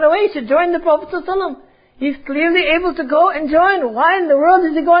should just run away. He should join the Prophet ﷺ. He's clearly able to go and join. Why in the world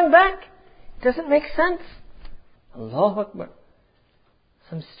is he going back? It doesn't make sense. Allahu Akbar.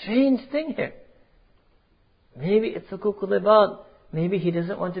 Some strange thing here. Maybe it's hukukul ibad. Maybe he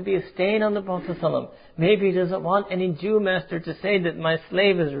doesn't want to be a stain on the Prophet ﷺ. Maybe he doesn't want any Jew master to say that my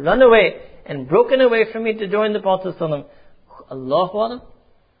slave has run away and broken away from me to join the Prophet ﷺ. Allahu Alam.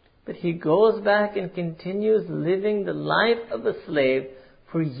 But he goes back and continues living the life of a slave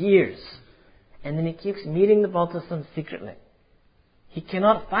for years. And then he keeps meeting the Prophet ﷺ secretly. He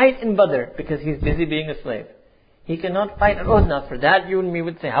cannot fight in Badr because he's busy being a slave. He cannot fight at Uhud. Now for that you and me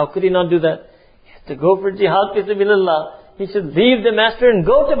would say, how could he not do that? He has to go for jihad fi sabilillah. He should leave the master and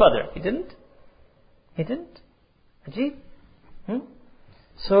go to Badr. He didn't. He didn't. Ajib.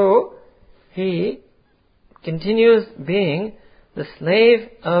 So, he continues being the slave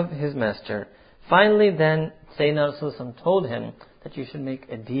of his master. Finally then, Sayyidina Rasulullah told him that you should make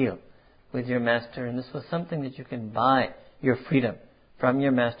a deal with your master, and this was something that you can buy your freedom from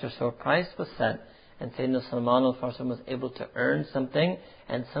your master. So a price was set, and Sayyidina Salman al-Farsi was able to earn something,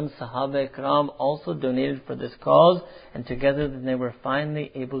 and some Sahaba Ikram also donated for this cause, and together they were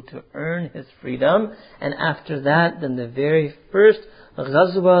finally able to earn his freedom. And after that, then the very first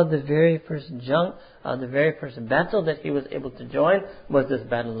Ghazwa, the very first jung, the very first battle that he was able to join was this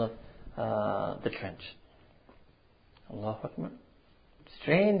battle of the trench. Allahu Akbar.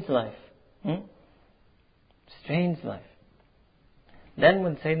 Strange life. Strange life. Then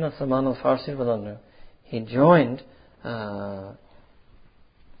when Sayyidina Salman al-Farsi he joined the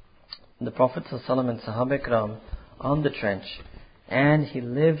Prophet ﷺ and Sahaba Ikram on the trench, and he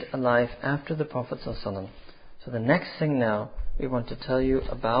lived a life after the Prophet ﷺ. So the next thing now we want to tell you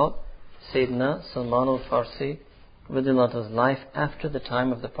about Sayyidina Salman al-Farsi radhiyallahu life after the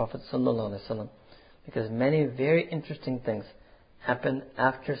time of the Prophet ﷺ, because many very interesting things happen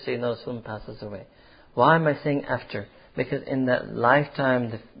after Sayyidina Rasul passes away. Why am I saying after? Because in that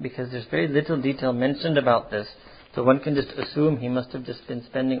lifetime, because there's very little detail mentioned about this, so one can just assume he must have just been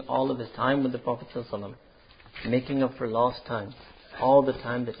spending all of his time with the Prophet ﷺ, making up for lost time, all the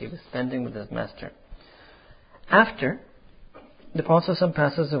time that he was spending with his master. After the Prophet ﷺ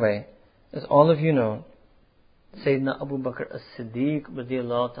passes away, as all of you know, Sayyidina Abu Bakr as-Siddiq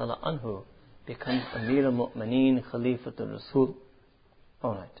radiyallahu ta'ala anhu becomes Amir al-Mu'mineen, Khalifatul Rasul.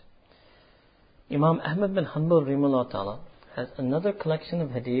 Alright. Imam Ahmad bin Hanbal rahimahullah ta'ala has another collection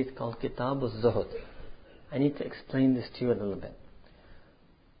of hadith called Kitab al-Zuhud. I need to explain this to you a little bit.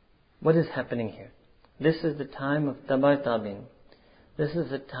 What is happening here? This is the time of Tabai Tabi'in. This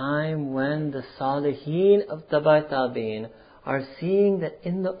is the time when the Salihin of Tabai Tabi'in are seeing that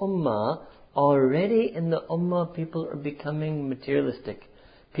in the Ummah, already in the Ummah, people are becoming materialistic.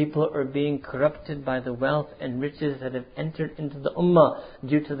 People are being corrupted by the wealth and riches that have entered into the Ummah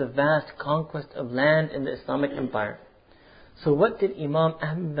due to the vast conquest of land in the Islamic Empire. So what did Imam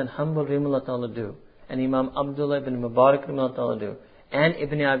Ahmad bin Hanbal rahimahullah ta'ala do? And Imam Abdullah ibn Mubarak rahimahullah ta'ala do? And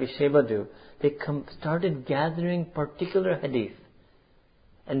Ibn Abi Shayba do? They started gathering particular hadith.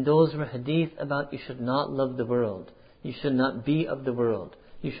 And those were hadith about you should not love the world. You should not be of the world.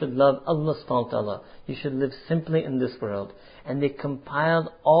 You should love Allah subhanahu wa ta'ala. You should live simply in this world. And they compiled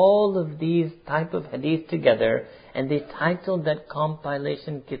all of these type of hadith together, and they titled that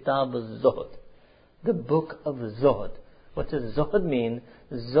compilation Kitab al-Zuhud, the book of Zuhud. What does Zuhud mean?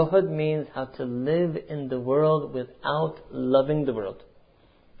 Zuhud means how to live in the world without loving the world.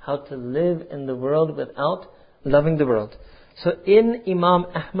 How to live in the world without loving the world. So in Imam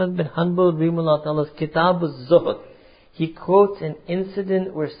Ahmad bin Hanbal rahimahullah ta'ala's Kitab al-Zuhud, he quotes an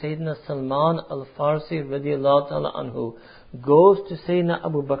incident where Sayyidina Salman al-Farsi radiyallahu ta'ala anhu goes to Sayyidina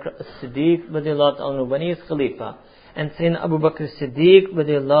Abu Bakr as-Siddiq radiyallahu ta'ala anhu when he is Khalifa. And Sayyidina Abu Bakr as-Siddiq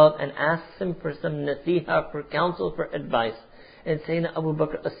radiyallahu and asks him for some nasiha, for counsel, for advice. And Sayyidina Abu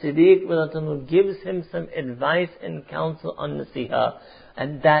Bakr as-Siddiq radiyallahu anhu gives him some advice and counsel on nasiha.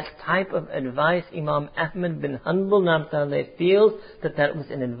 And that type of advice, Imam Ahmad bin Hanbal namta'ala feels that was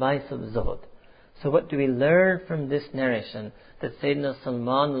an advice of Zuhud. So what do we learn from this narration? That Sayyidina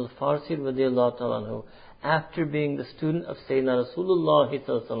Salman al-Farsi radiyallahu ta'ala anhu, after being the student of Sayyidina Rasulullah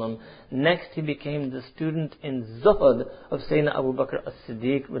sallallahu alaihi wasallam, next he became the student in Zuhud of Sayyidina Abu Bakr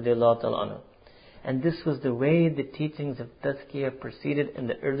as-Siddiq radiyallahu ta'ala anhu. And this was the way the teachings of Tazkiyah proceeded in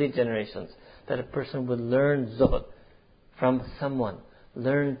the early generations. That a person would learn Zuhud from someone,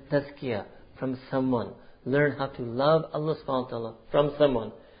 learn Tazkiyah from someone, learn how to love Allah subhanahu wa ta'ala from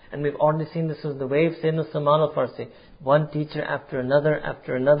someone. And we've already seen this was the way of Sayyidina Salman al-Farsi. One teacher after another,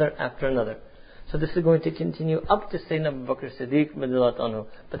 after another, after another. So this is going to continue up to Sayyidina Abu Bakr Siddiq radhiyallahu anhu,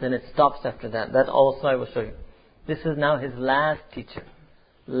 but then it stops after that. That also I will show you. This is now his last teacher.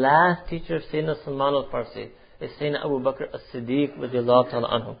 Last teacher of Sayyidina Salman al-Farsi is Sayyidina Abu Bakr as-Siddiq radhiyallahu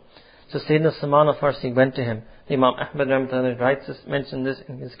anhu. So Sayyidina Salman al-Farsi went to him. Imam Ahmad rahimahullah mentioned this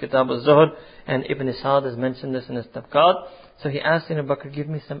in his Kitab al-Zuhud, and Ibn Sa'd has mentioned this in his Tabqat. So he asked Sayyidina Abu Bakr, give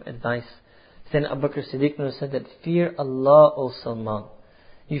me some advice. Sayyidina Abu Bakr Siddiq said that, fear Allah, O Salman.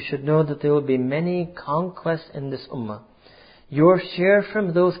 You should know that there will be many conquests in this ummah. Your share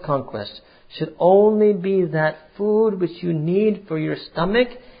from those conquests should only be that food which you need for your stomach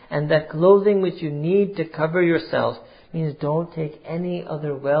and that clothing which you need to cover yourself. Means don't take any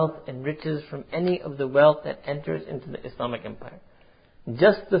other wealth and riches from any of the wealth that enters into the Islamic Empire.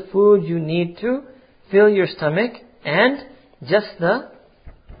 Just the food you need to fill your stomach, and just the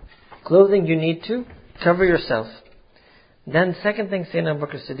clothing you need to cover yourself. Then second thing Sayyidina Abu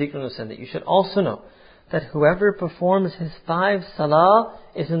Bakr Siddiq said, that you should also know that whoever performs his 5 salah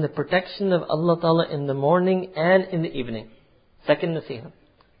is in the protection of Allah Ta'ala in the morning and in the evening. Second nasiha.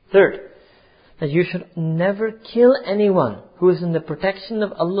 Third, that you should never kill anyone who is in the protection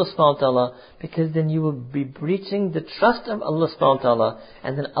of Allah subhanahu wa ta'ala, because then you will be breaching the trust of Allah subhanahu wa ta'ala,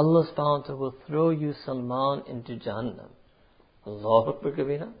 and then Allah subhanahu wa ta'ala will throw you, Salman, into Jahannam. Allahu Akbar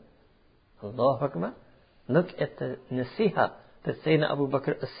kabira. Allahu Akbar. Look at the nasiha that Sayyidina Abu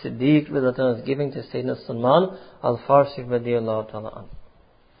Bakr as-Siddiq is giving to Sayyidina Salman al-Farsi radiyallahu ta'ala anhu.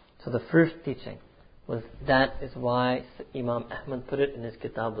 So the first teaching was, that is why Imam Ahmad put it in his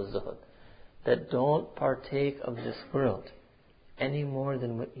Kitab al-Zuhud, that don't partake of this world any more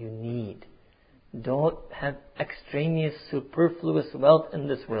than what you need. Don't have extraneous, superfluous wealth in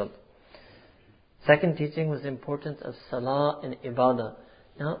this world. Second teaching was the importance of salah and ibadah.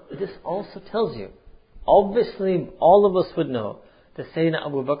 Now, this also tells you, obviously all of us would know that Sayyidina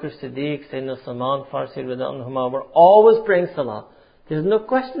Abu Bakr Siddiq, Sayyidina Salman Farsi radhiyallahu anhuma were always praying salah. There's no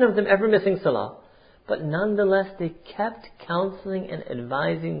question of them ever missing salah. But nonetheless, they kept counseling and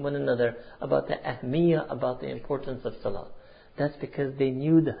advising one another about the ahmiyah, about the importance of salah. That's because they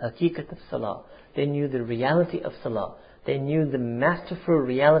knew the haqiqat of salah. They knew the reality of salah. They knew the masterful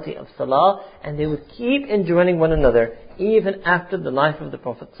reality of salah, and they would keep enjoining one another even after the life of the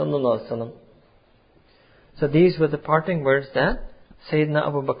Prophet sallallahu alaihi wasallam. So these were the parting words that Sayyidina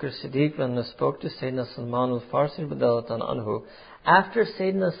Abu Bakr Siddiq spoke to Sayyidina Salman al-Farsi radhiyallahu anhu. After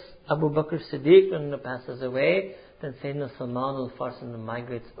Sayyidina Abu Bakr Siddiq passes away, then Sayyidina Salman al-Farsi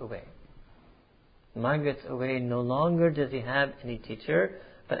migrates away. Migrates away. No longer does he have any teacher,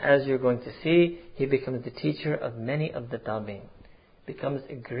 but as you're going to see, he becomes the teacher of many of the tabi'in. Becomes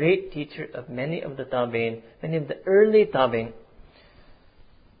a great teacher of many of the tabi'in, many of the early tabi'in.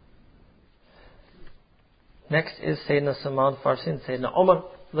 Next is Sayyidina Salman Farsi and Sayyidina Umar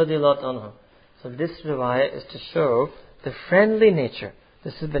radiyallahu anhu. So this riwayah is to show the friendly nature.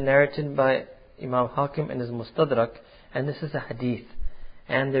 This has been narrated by Imam Hakim in his Mustadrak, and this is a hadith.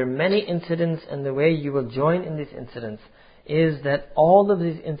 And there are many incidents, and the way you will join in these incidents is that all of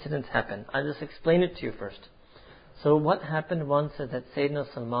these incidents happen. I'll just explain it to you first. So what happened once is that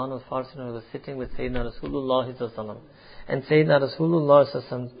Sayyidina Salman al-Farsi was sitting with Sayyidina Rasulullah sallallahu alaihi wasallam, and Sayyidina Rasulullah sallallahu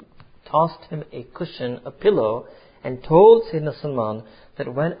alaihi wasallam tossed him a cushion, a pillow, and told Sayyidina Salman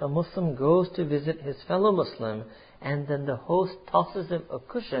that when a Muslim goes to visit his fellow Muslim, and then the host tosses him a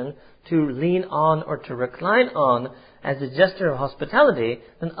cushion to lean on or to recline on as a gesture of hospitality,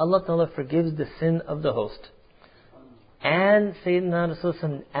 then Allah Ta'ala forgives the sin of the host. And Sayyidina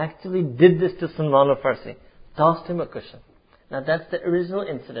Rasulullah actually did this to Salman al-Farsi, tossed him a cushion. Now that's the original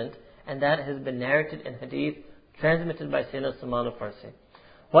incident, and that has been narrated in hadith, transmitted by Sayyidina Salman al-Farsi.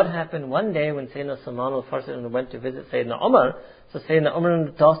 What happened one day when Sayyidina Salman al-Farsi went to visit Sayyidina Umar, so Sayyidina Umar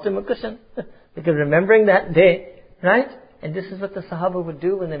tossed him a cushion, because remembering that day, right? And this is what the Sahaba would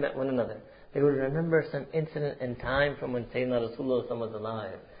do when they met one another. They would remember some incident in time from when Sayyidina Rasulullah was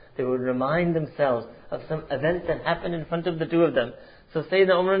alive. They would remind themselves of some event that happened in front of the two of them. So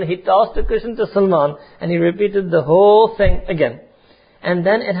Sayyidina Umar, he tossed a cushion to Salman, and he repeated the whole thing again. And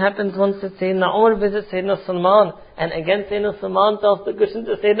then it happens once that Sayyidina Umar visits Sayyidina Salman, and again Sayyidina Salman tossed the cushion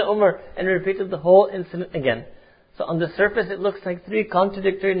to Sayyidina Umar, and repeated the whole incident again. So on the surface it looks like three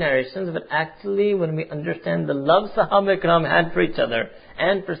contradictory narrations, but actually when we understand the love Sahaba Ikram had for each other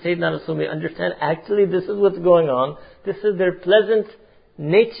and for Sayyidina Rasul, we understand actually this is what's going on. This is their pleasant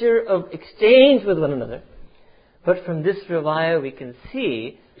nature of exchange with one another. But from this riwayah we can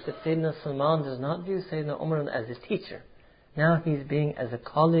see that Sayyidina Salman does not view Sayyidina Umar as a teacher. Now he's being as a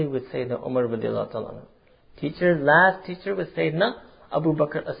colleague with Sayyidina Umar radiyallahu ta'ala anhu. Last teacher was Sayyidina Abu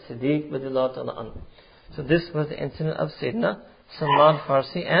Bakr as-Siddiq radiyallahu ta'ala anhu. So this was the incident of Sayyidina Salman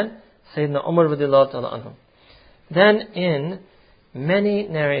Farsi and Sayyidina Umar radiyallahu ta'ala anhu. Then in many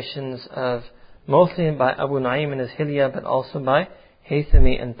narrations of, mostly by Abu Nu'aym in his Hilya, but also by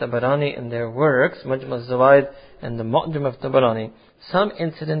Haythami and Tabarani in their works, Majma al-Zawaid and the Mu'jam of Tabarani, some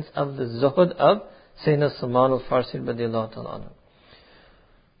incidents of the zuhud of Sayyidina Salman al-Farsi radiyallahu ta'ala anhu.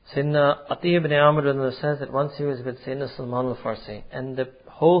 Sayyidina Atiyya ibn Amr says that once he was with Sayyidina Salman al-Farsi, and the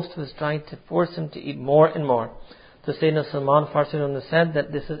host was trying to force him to eat more and more. So Sayyidina Salman al-Farsi said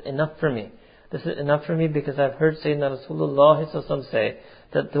that this is enough for me. This is enough for me because I've heard Sayyidina Rasulullah say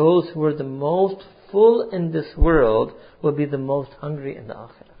that those who are the most full in this world will be the most hungry in the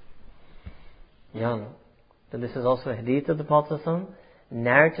akhirah. Young. Then this is also a hadith of the Prophet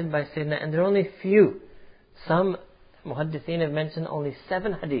narrated by Sayyidina, and there are only few. Some Muhaddithin have mentioned only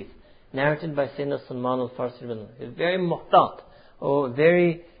 7 hadith narrated by Sayyidina Salman al-Farsi. He's very muhtat, or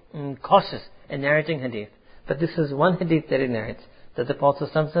very cautious in narrating hadith. But this is one hadith that he narrates, that the Prophet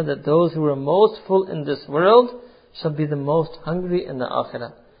said that those who are most full in this world shall be the most hungry in the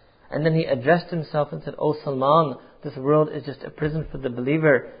akhirah. And then he addressed himself and said, "O Salman, this world is just a prison for the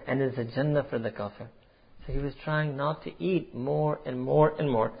believer and is a Jannah for the kafir." So he was trying not to eat more and more and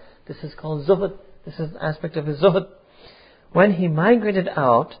more. This is called zuhud. This is an aspect of his zuhud. When he migrated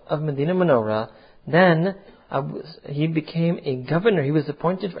out of Medina Munawwara, then he became a governor. He was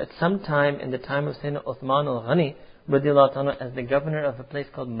appointed at some time in the time of Sayyidina Uthman al-Ghani radiallahu ta'ala as the governor of a place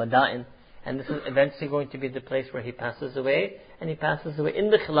called Madain. And this is eventually going to be the place where he passes away. And he passes away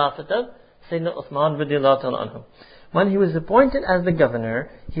in the Khilafat of Sayyidina Uthman radiallahu ta'ala anhu. When he was appointed as the governor,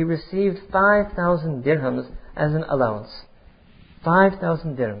 he received 5,000 dirhams as an allowance.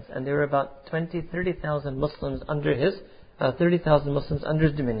 5,000 dirhams. And there were about 30,000 Muslims under his 30,000 Muslims under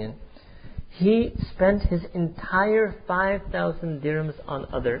his dominion. He spent his entire 5,000 dirhams on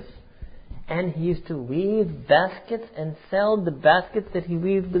others. And he used to weave baskets and sell the baskets that he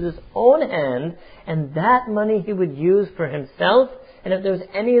weaved with his own hand. And that money he would use for himself. And if there was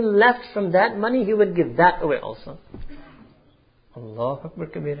any left from that money, he would give that away also. Allahu Akbar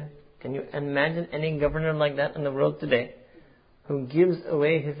Kabira. Can you imagine any governor like that in the world today? Who gives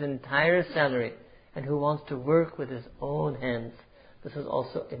away his entire salary and who wants to work with his own hands. This is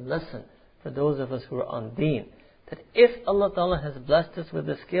also a lesson for those of us who are on deen. That if Allah Ta'ala has blessed us with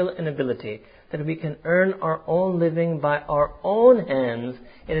the skill and ability, that we can earn our own living by our own hands,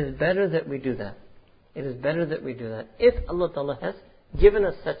 it is better that we do that. It is better that we do that. If Allah Ta'ala has given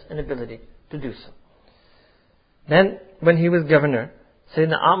us such an ability to do so. Then, when he was governor,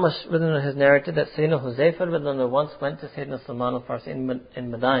 Sayyidina Amash has narrated that Sayyidina Huzaifa once went to Sayyidina Salman al-Farsi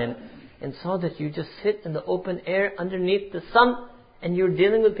in Madain and saw that you just sit in the open air underneath the sun and you're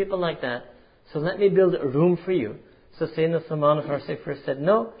dealing with people like that. So let me build a room for you. So Sayyidina Salman al-Farsi first said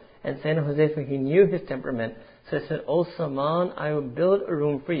no. And Sayyidina Huzaifa, he knew his temperament. So he said, "O Salman, I will build a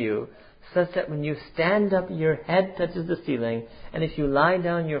room for you such that when you stand up, your head touches the ceiling. And if you lie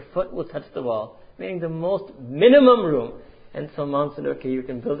down, your foot will touch the wall." Meaning the most minimum room. And Salman said, "Okay, you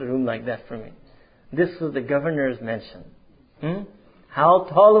can build a room like that for me." This was the governor's mansion. How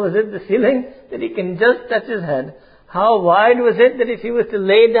tall was it, the ceiling? That he can just touch his head. How wide was it that if he was to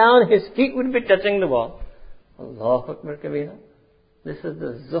lay down, his feet would be touching the wall? Allahu Akbar Kabira. This is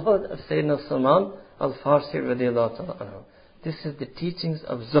the zuhud of Sayyidina Salman al-Farsi radiallahu ta'ala anhu. This is the teachings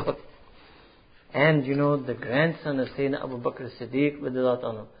of zuhud. And you know, the grandson of Sayyidina Abu Bakr as-Siddiq radiallahu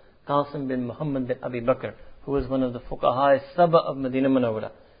ta'ala anhu, Qasim bin Muhammad bin Abi Bakr, who was one of the fuqaha Saba of Medina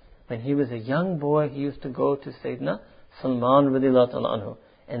Munawwara. When he was a young boy, he used to go to Sayyidina Salman radiallahu ta'ala anhu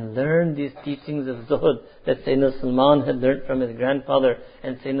and learn these teachings of zuhud that Sayyidina Salman had learnt from his grandfather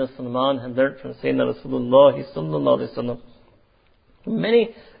and Sayyidina Salman had learnt from Sayyidina Rasulullah sallallahu alaihi wasallam.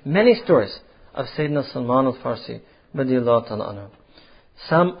 Many stories of Sayyidina Salman al-Farsi radiallahu ta'ala anhu.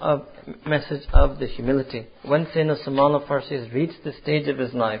 Some of message of the humility. When Sayyidina Salman al-Farsi has reached the stage of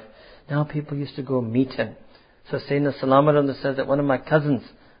his life, now people used to go meet him. So Sayyidina Salam says that one of my cousins,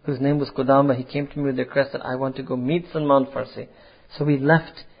 whose name was Qudama, he came to me with the request that I want to go meet Salman al-Farsi. So we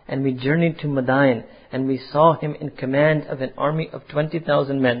left and we journeyed to Madain and we saw him in command of an army of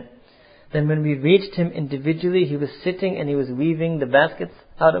 20,000 men. Then when we reached him individually, he was sitting and he was weaving the baskets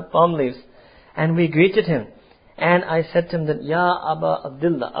out of palm leaves. And we greeted him. And I said to him that, "Ya Aba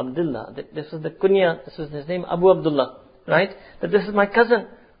Abdullah, that this was the kunya, this was his name, Abu Abdullah, right? That this is my cousin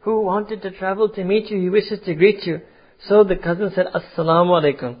who wanted to travel to meet you, he wishes to greet you." So the cousin said, "Assalamu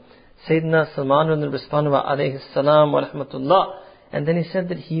alaikum." Sayyidina Salman responded, "Wa alayhi salam wa rahmatullah." And then he said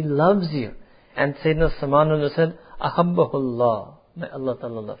that he loves you. And Sayyidina Salman said, "Ahabbahullah." May Allah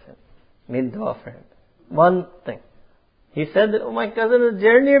Ta'ala love him. Made dua for him. One thing. He said that, "Oh, my cousin is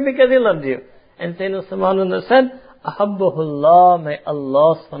journeying because he loved you." And Sayyidina Salman said, "Ahabbahullah." May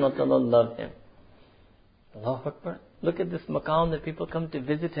Allah subhanahu wa ta'ala love him. Allahu Akbar. Look at this maqam that people come to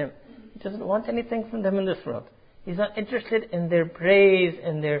visit him. He doesn't want anything from them in this world. He's not interested in their praise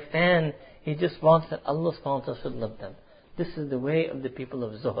and their fan. He just wants that Allah subhanahu wa ta'ala should love them. This is the way of the people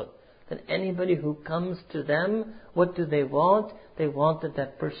of Zuhud. That anybody who comes to them, what do they want? They want that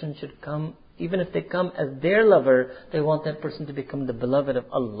that person should come, even if they come as their lover, they want that person to become the beloved of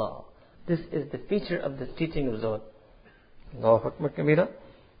Allah. This is the feature of the teaching of Zuhud. Allahu Akbar Kabira.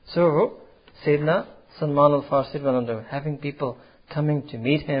 So, Sayyidina Salman al-Farsi, having people coming to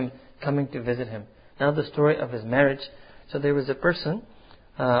meet him, coming to visit him. Now the story of his marriage. So there was a person,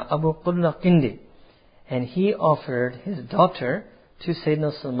 Abu Qulla Qindi, and he offered his daughter to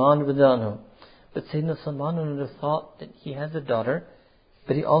Sayyidina Salman radhiyallahu anhu. But Sayyidina Salman thought that he has a daughter,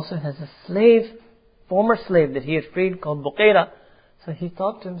 but he also has a slave, former slave that he had freed called Buqaira. So he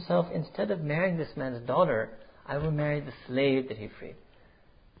thought to himself, instead of marrying this man's daughter, I will marry the slave that he freed.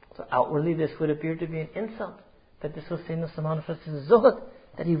 So outwardly this would appear to be an insult. But this was Sayyidina Salman al-Farsi's zuhud.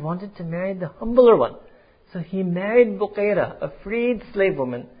 that he wanted to marry the humbler one. So he married Buqaira, a freed slave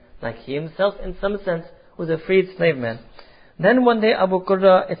woman, like he himself in some sense was a freed slave man. Then one day Abu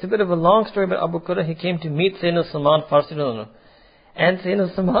Qurra, it's a bit of a long story, but Abu Qurra, he came to meet Sayyidina Salman Farsi. And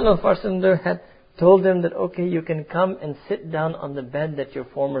Sayyidina Salman al-Farsi had told him that, okay, you can come and sit down on the bed that your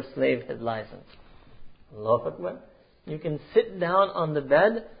former slave had lies in. Allahu Akbar. You can sit down on the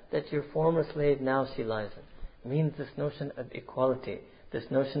bed that your former slave now she lies in. Means this notion of equality, this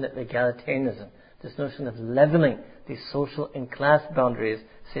notion of egalitarianism, this notion of leveling these social and class boundaries,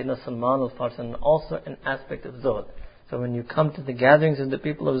 Sayyidina Salman al-Farsi, and also an aspect of Zuhd. So when you come to the gatherings of the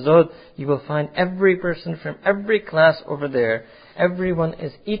people of Zuhd, you will find every person from every class over there. Everyone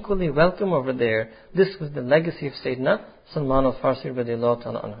is equally welcome over there. This was the legacy of Sayyidina Salman al-Farsi radiallahu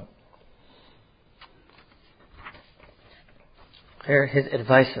ta'ala anhu. Here are his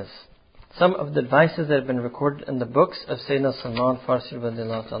advices. Some of the advices that have been recorded in the books of Sayyidina Salman Farsi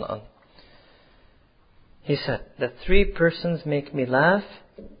radiallahu ta'ala anhu. He said that 3 persons make me laugh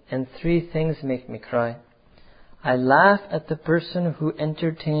and 3 things make me cry. I laugh at the person who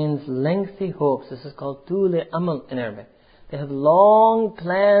entertains lengthy hopes. This is called Tule Amal in Arabic. They have long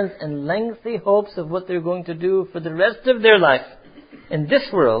plans and lengthy hopes of what they're going to do for the rest of their life in this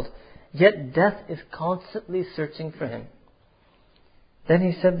world, yet death is constantly searching for him. Then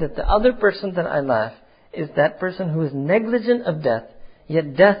he said that the other person that I laugh is that person who is negligent of death,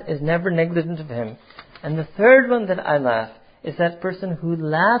 yet death is never negligent of him. And the third one that I laugh is that person who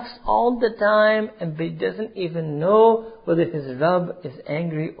laughs all the time and doesn't even know whether his Rabb is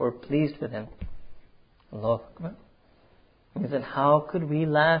angry or pleased with him. Allahu Akbar. He said, how could we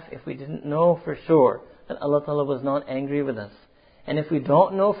laugh if we didn't know for sure that Allah Ta'ala was not angry with us? And if we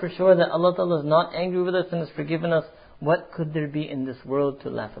don't know for sure that Allah Ta'ala is not angry with us and has forgiven us, what could there be in this world to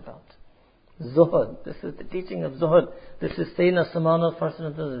laugh about? Zuhd. This is the teaching of Zuhd. This is Sayyidina Salman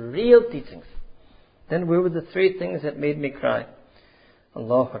al-Farsi, real teachings. Then where were the 3 things that made me cry?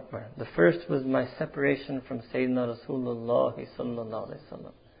 Allahu Akbar. The first was my separation from Sayyidina Rasulullah sallallahu alaihi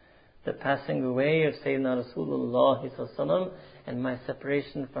wasallam. The passing away of Sayyidina Rasulullah sallallahu alaihi wasallam and my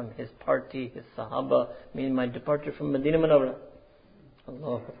separation from his party, his Sahaba, meaning my departure from Medina Munawwarah.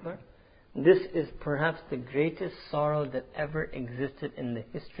 Allahu Akbar. This is perhaps the greatest sorrow that ever existed in the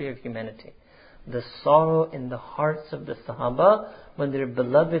history of humanity. The sorrow in the hearts of the Sahaba when their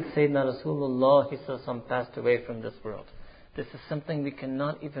beloved Sayyidina Rasulullah passed away from this world. This is something we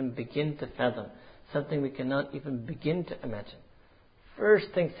cannot even begin to fathom, something we cannot even begin to imagine.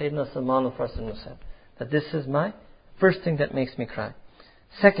 First thing Sayyidina Salman al-Farsi said, that this is my first thing that makes me cry.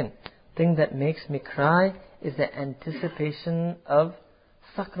 Second thing that makes me cry is the anticipation of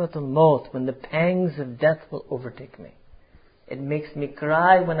Sakratul Maut, when the pangs of death will overtake me. It makes me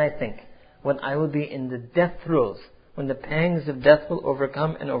cry when I think, when I will be in the death throes, when the pangs of death will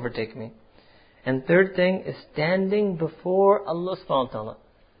overcome and overtake me. And third thing is standing before Allah subhanahu wa ta'ala.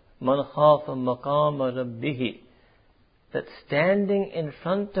 Man khafa maqama rabbihi. That standing in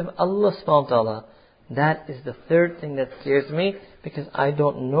front of Allah subhanahu wa ta'ala, that is the third thing that scares me, because I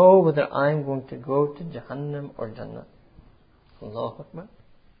don't know whether I'm going to go to Jahannam or Jannah. Allahu Akbar.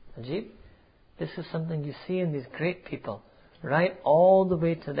 Ajib. This is something you see in these great people. Right all the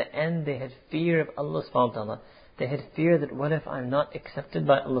way to the end, they had fear of Allah subhanahu wa ta'ala. They had fear that what if I'm not accepted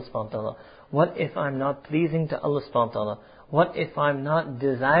by Allah subhanahu wa ta'ala? What if I'm not pleasing to Allah subhanahu wa ta'ala? What if I'm not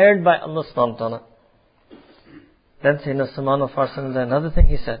desired by Allah subhanahu wa ta'ala? Then Sayyidina Salman al-Farsi, another thing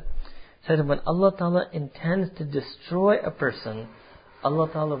he said that when Allah ta'ala intends to destroy a person, Allah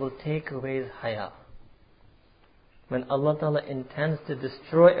ta'ala will take away his haya. When Allah Ta'ala intends to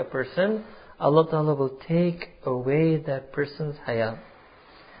destroy a person, Allah Ta'ala will take away that person's haya.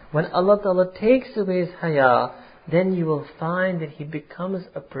 When Allah Ta'ala takes away his haya, then you will find that he becomes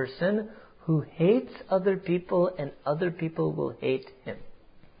a person who hates other people and other people will hate him.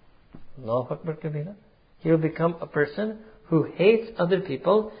 Allahu Akbar Kabira. He will become a person who hates other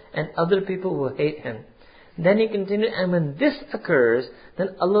people and other people will hate him. Then he continued, and when this occurs,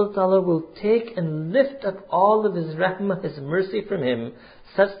 then Allah Ta'ala will take and lift up all of His rahmah, His mercy from him,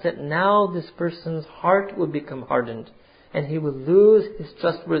 such that now this person's heart will become hardened, and he will lose his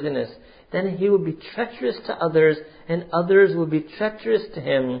trustworthiness. Then he will be treacherous to others, and others will be treacherous to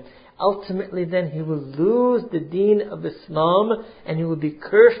him. Ultimately then he will lose the deen of Islam, and he will be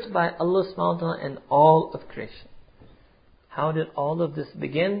cursed by Allah subhanahu wa ta'ala and all of creation. How did all of this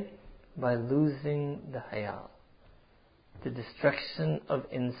begin? By losing the haya. The destruction of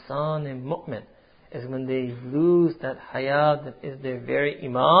insan and mu'min is when they lose that haya that is their very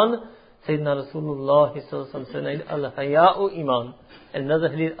iman. Sayyidina Rasulullah said, al-haya'u iman. Another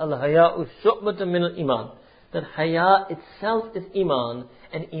hadith, al-haya'u shu'batun min al-iman. that haya itself is iman,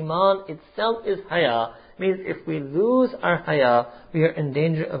 and iman itself is haya, means if we lose our haya, we are in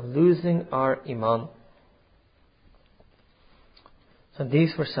danger of losing our iman. So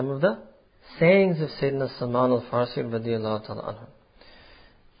these were some of the sayings of Sayyidina Salman al-Farsi radiyallahu ta'ala anhu.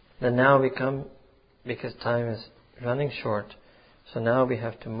 Then now we come, because time is running short, so now we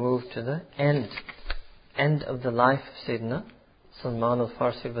have to move to the end of the life of Sayyidina Salman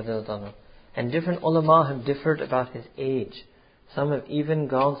al-Farsi radiyallahu ta'ala anhu. And different ulama have differed about his age. Some have even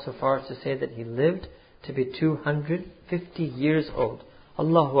gone so far as to say that he lived to be 250 years old.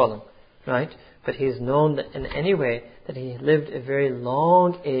 Allahu alam, right? But he is known that in any way that he lived a very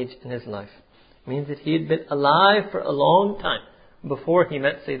long age in his life. It means that he had been alive for a long time before he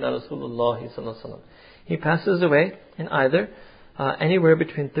met Sayyidina Rasulullah sallallahu alaihi wasallam. He passes away in either anywhere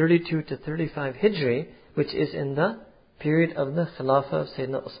between 32 to 35 Hijri, which is in the period of the Khilafah of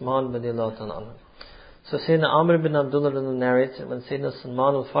Sayyidina Usman radiallahu ta'ala anhu. So Sayyidina Amr bin Abdullah narrates that when Sayyidina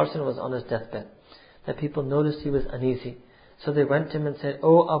Salman al-Farsi was on his deathbed, that people noticed he was uneasy. So they went to him and said,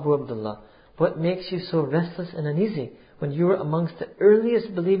 "Oh Abu Abdullah, what makes you so restless and uneasy when you were amongst the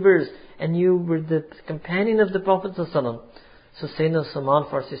earliest believers and you were the companion of the Prophet ﷺ?" So Sayyidina Salman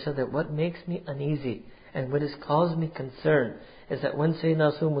al-Farsi said that what makes me uneasy and what has caused me concern is that when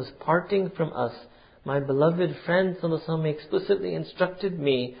Sayyidina Rasul was parting from us, my beloved friend ﷺ explicitly instructed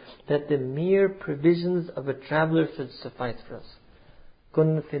me that the mere provisions of a traveler should suffice for us.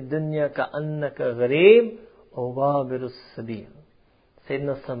 Kun fi dunya ka annaka gharib wa wabirus sabil.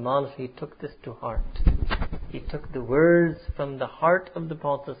 Sayyidina Salman, he took this to heart. He took the words from the heart of the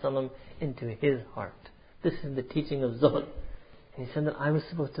Prophet ﷺ into his heart. This is the teaching of Zuhd. And he said that I was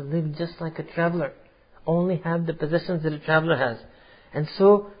supposed to live just like a traveler, only have the possessions that a traveler has. And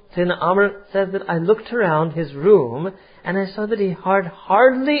so Sayyidina Amr says that I looked around his room and I saw that he had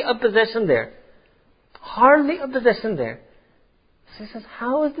hardly a possession there. Hardly a possession there. So he says,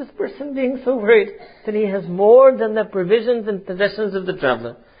 how is this person being so worried that he has more than the provisions and possessions of the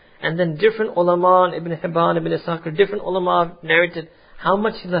traveler? And then different ulama, Ibn Hibban, Ibn Isakar, different ulama narrated how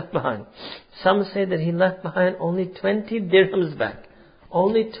much he left behind. Some say that he left behind only 20 dirhams back.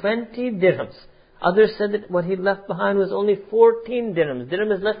 Only 20 dirhams. Others said that what he left behind was only 14 dirhams.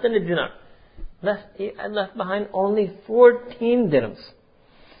 Dirham is less than a dinar. He left behind only 14 dirhams.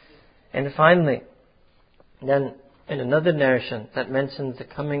 And finally, then in another narration that mentions the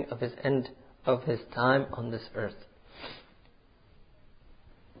coming of his end of his time on this earth.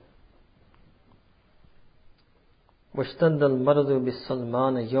 وَاشْتَدَّ الْمَرْضُ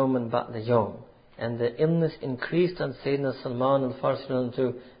بِالسَّلْمَانَ يَوْمًا بَعْدَ يَوْمٍ. And the illness increased on Sayyidina Salman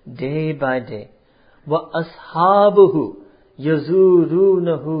al-Farsi day by day. وَأَصْحَابُهُ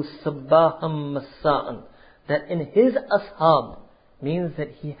يَزُورُونَهُ صَبَّاحًا مَسَّاءً. That in his ashab means that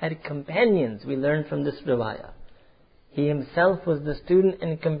he had companions. We learn from this riwayah. He himself was the student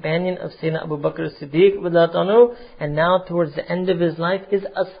and companion of Sayyidina Abu Bakr as-Siddiq, and now towards the end of his life, his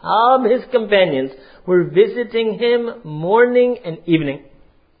ashab, his companions, were visiting him morning and evening.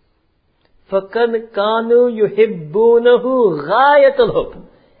 فَقَدْ كَانُوا يُحِبُّونَهُ غَايَةَ الْحُبِّ.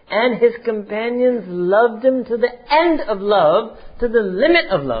 And his companions loved him to the end of love, to the limit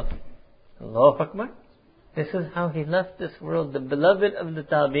of love. Allahu Akbar. This is how he left this world, the beloved of the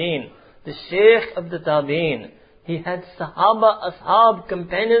Tabi'een, the Shaykh of the Tabi'een. He had Sahaba, Ashab,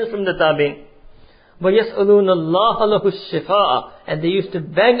 companions from the Tabi'een. وَيَسْأَلُونَ اللَّهَ لَهُ الشِّفَاءَ. And they used to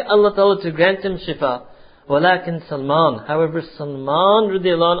beg Allah Ta'ala to grant him shifa. وَلَكِنْ Salman, however, Salman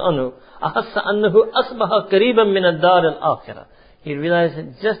radiallahu anhu, أَحَسَّ أَنَّهُ أَصْبَحَ قَرِيبًا مِنَ الدَّارِ الْآخِرَةِ. He realized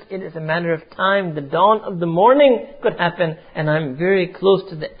that just it is a matter of time, the dawn of the morning could happen, and I'm very close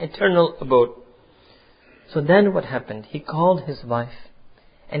to the eternal abode. So then what happened? He called his wife,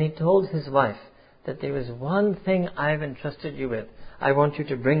 and he told his wife that there was one thing I've entrusted you with. I want you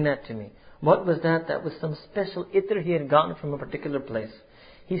to bring that to me. What was that? That was some special itr he had gotten from a particular place.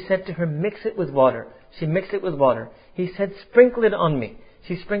 He said to her, mix it with water. She mixed it with water. He said, sprinkle it on me.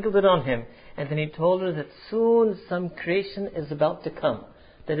 She sprinkled it on him. And then he told her that soon some creation is about to come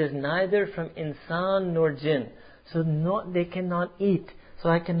that is neither from insan nor jinn. So they cannot eat. So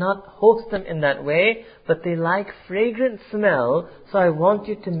I cannot host them in that way, but they like fragrant smell, so I want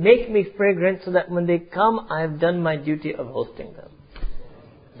you to make me fragrant so that when they come, I have done my duty of hosting them.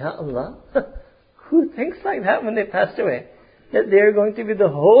 Ya Allah, who thinks like that when they passed away? That they are going to be the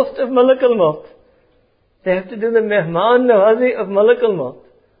host of Malak al-Maut. They have to do the Mehman Nawazi of Malak al-Maut.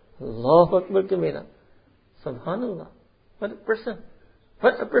 Allahu Akbar Kabira. Subhanallah. What a person.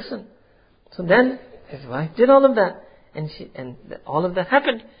 What a person. So then, his wife did all of that. And all of that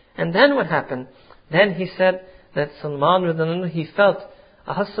happened. And then what happened? Then he said that Salman, he felt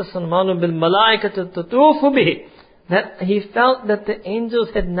أَحَسَّ سَلْمَانُ بِالْمَلَائِكَةِ تَطُوفُ بِهِ, that he felt that the angels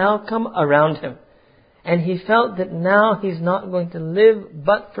had now come around him. And he felt that now he's not going to live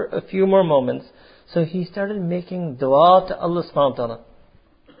but for a few more moments. So he started making dua to Allah subhanahu wa ta'ala.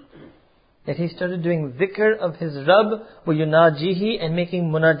 That he started doing dhikr of his Rabb, وَيُنَاجِيهِ, and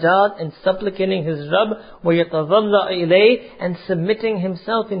making munajat and supplicating his Rabb, وَيَتَضَلَّعِ إِلَيْهِ, and submitting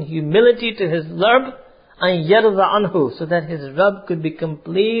himself in humility to his Rabb, أَن يَرْضَ عَنْهُ, so that his Rabb could become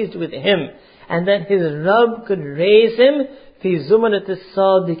pleased with him, and that his Rabb could raise him في زمرة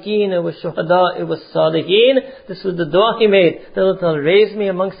الصادقين والشهداء والصالحين. This was the dua he made, that Allah raise me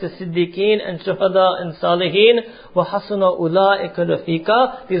amongst the Siddiqeen and Shuhada and Salihin. وَحَسُنَ أُولَٰئِكَ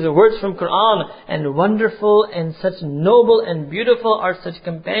رَفِيقًا. These are words from Quran, and wonderful and such noble and beautiful are such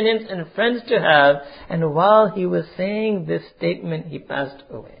companions and friends to have. And while he was saying this statement, he passed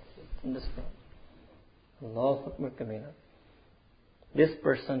away from this world. Allahu Akbar Kabira. This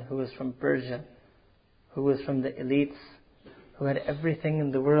person who was from Persia, who was from the elites, who had everything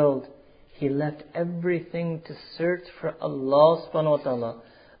in the world, he left everything to search for Allah subhanahu wa ta'ala.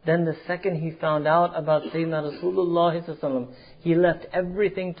 Then the second he found out about Sayyidina Rasulullah sallallahu alaihi wasallam, he left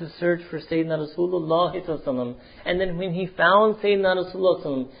everything to search for Sayyidina Rasulullah sallallahu alaihi wasallam. And then when he found Sayyidina Rasulullah sallallahu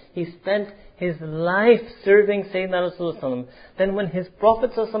alaihi wasallam, he spent his life serving Sayyidina Rasulullah. Then when his Prophet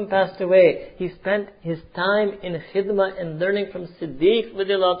ﷺ passed away, he spent his time in khidmah and learning from Siddiq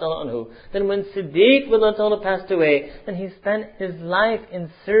radiallahu ta'ala anhu. Then when Siddiq radiallahu ta'ala passed away, then he spent his life in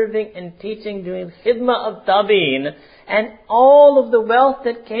serving and teaching, doing khidmah of tabi'in. And all of the wealth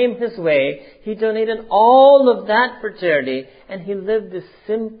that came his way, he donated all of that for charity. And he lived this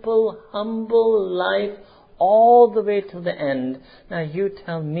simple, humble life all the way till the end. Now you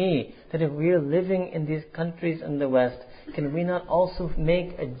tell me that if we are living in these countries in the West, can we not also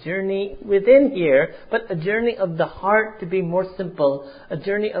make a journey within here, but a journey of the heart to be more simple, a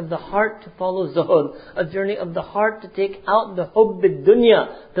journey of the heart to follow zuhud, a journey of the heart to take out the hubb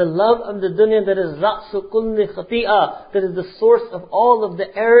dunya, the love of the dunya that is ra'su kulli khati'ah, that is the source of all of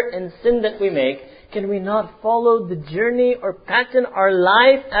the error and sin that we make. Can we not follow the journey or pattern our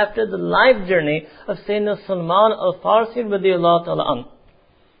life after the life journey of Sayyidina Salman al-Farsi radiyallahu ta'ala an?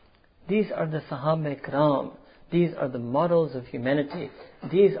 These are the Sahaba Ikram. These are the models of humanity.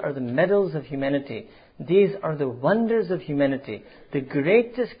 These are the medals of humanity. These are the wonders of humanity. The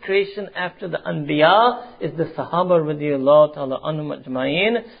greatest creation after the Anbiya is the Sahaba radiyallahu ta'ala anhum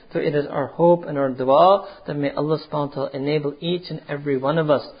ajma'in. So it is our hope and our dua that may Allah subhanahu wa ta'ala enable each and every one of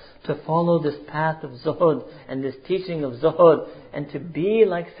us to follow this path of zuhud and this teaching of zuhud, and to be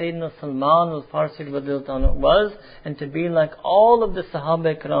like Sayyidina Salman al-Farsi radiyallahu anhu was, and to be like all of the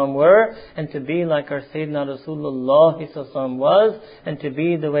Sahaba Ikram were, and to be like our Sayyidina Rasulullah sallallahu was, and to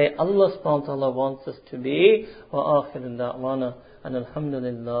be the way Allah subhanahu wa ta'ala wants us to be. Wa akhiru da'wana and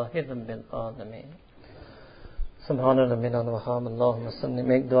alhamdulillahi rabbil alameen. Subhana rabbina wa bihamdihi Allahumma salli.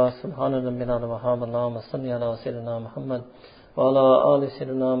 Make dua. Subhana rabbina wa bihamdihi Allahumma salli ala sayyidina Muhammad wa ala ali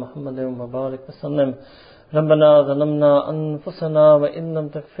sayyidina Muhammadin wa barik wa sallim. ربنا ظلمنا أنفسنا وإن لم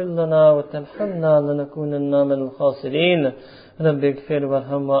تغفر لنا وترحمنا لنكونن من الخاسرين. رب اغفر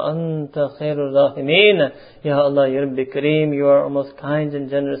وارحم وأنت خير الراحمين. Ya Allah, Ya Rabbi Kareem, you are our most kind and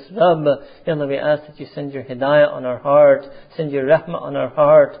generous Rabb. Ya Allah, we ask that you send your hidayah on our heart, send your rahmah on our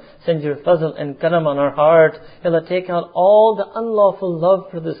heart, send your fazl and karam on our heart. Ya Allah, take out all the unlawful love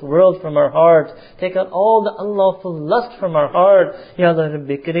for this world from our heart. Take out all the unlawful lust from our heart. Ya Allah,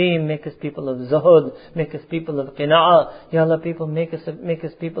 Rabbi Kareem, make us people of zuhud, make us people of qina'ah. Ya Allah, make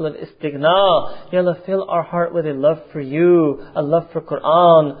us people of istighna. Ya Allah, fill our heart with a love for you, a love for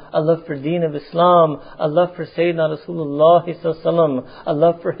Quran, a love for Deen of Islam, a love for Sayyidina Rasulullah sallallahu, a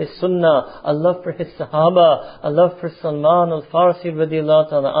love for his sunnah, a love for his sahaba, a love for Salman al-Farsi radiyallahu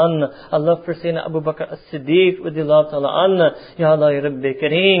ta'ala an, a love for Sayyidina Abu Bakr as-Siddiq radiyallahu ta'ala an. Ya Allah, Ya Rabbi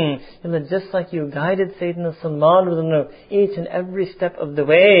Kareem, Ya Allah, just like you guided Sayyidina Salman radiyallahu each and every step of the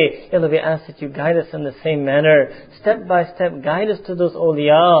way, Ya Allah, we ask that you guide us in the same manner. Step by step, guide us to those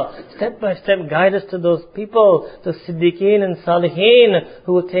awliya. Step by step, guide us to those people, those Siddiqeen and Salihin,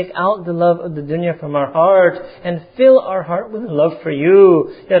 who will take out the love of the dunya from our heart and fill our heart with love for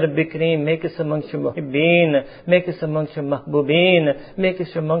you. Ya Rabbi Kareem, make us amongst your muhibbeen, make us amongst your mahbubeen, make us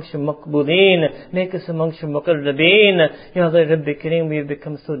amongst your maqbuleen, make us amongst your muqarrabeen. Ya Allah, Rabbi Kareem, we have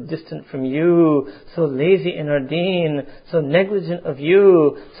become so distant from you, so lazy in our deen, so negligent of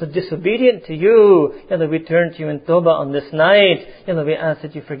you, so disobedient to you. Ya Allah, we turn to you in tawbah on this night. Ya Allah, we ask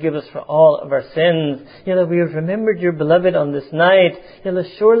that you forgive us for all of our sins. Ya Allah, we have remembered your beloved on this night. Ya Allah,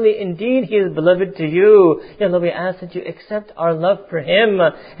 surely indeed he is beloved to you. Ya Allah, we ask that you accept our love for him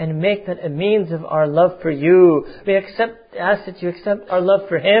and make that a means of our love for you. We ask that you accept our love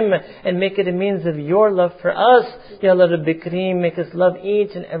for him and make it a means of your love for us. Ya Allah Rabbi Kareem, make us love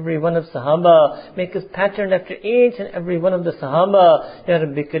each and every one of Sahaba. Make us pattern after each and every one of the Sahaba. Ya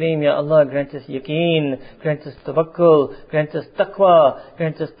Rabbi Kareem, Ya Allah, grant us yaqeen, grant us tawakkul, grant us taqwa,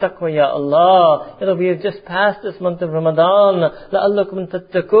 Ya Allah. Ya Allah, we have just passed this month of Ramadan. La'allakum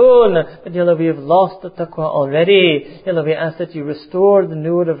tattaqoon. But Ya Allah, we have lost the taqwa already. Ya Allah, we ask that you restore the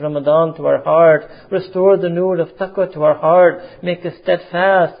nur of Ramadan to our heart. Restore the nur of taqwa to our heart. Make us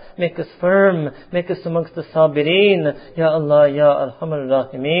steadfast. Make us firm. Make us amongst the sabirin. Ya Allah, Ya Arhamar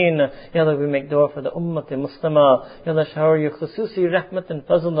Rahimeen. Ya Allah, we make dua for the Ummah-e-Muslimah. Ya Allah, shower your khususi rahmat and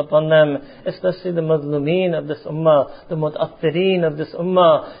fazl upon them, especially the mazlumeen of this ummah, the muta'athirin of this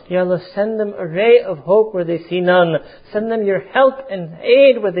ummah. Ya Allah, send them a ray of hope where they see none. Send them your help and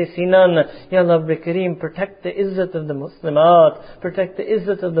aid where they see none. Ya Allah, Rabbi Kareem, protect the izzat of the Muslimat. Protect the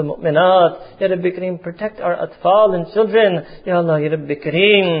izzat of the mu'minat. Ya Rabbi Kareem, protect our atfal and children. Ya Allah, Ya Rabbi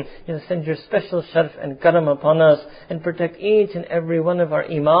Kareem, Ya Allah, send your special sharf and karam upon us and protect each and every one of our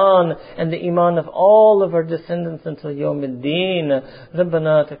iman and the iman of all of our descendants until Yawm al-Din.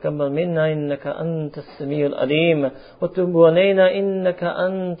 ربنا تقبل منا إنك أنت السميع العليم وتب علينا إنك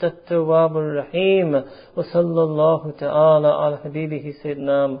أنت التواب الرحيم وصلى الله تعالى على حبيبه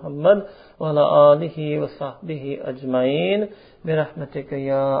سيدنا محمد وعلى آله وصحبه أجمعين برحمتك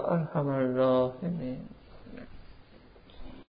يا أرحم الراحمين.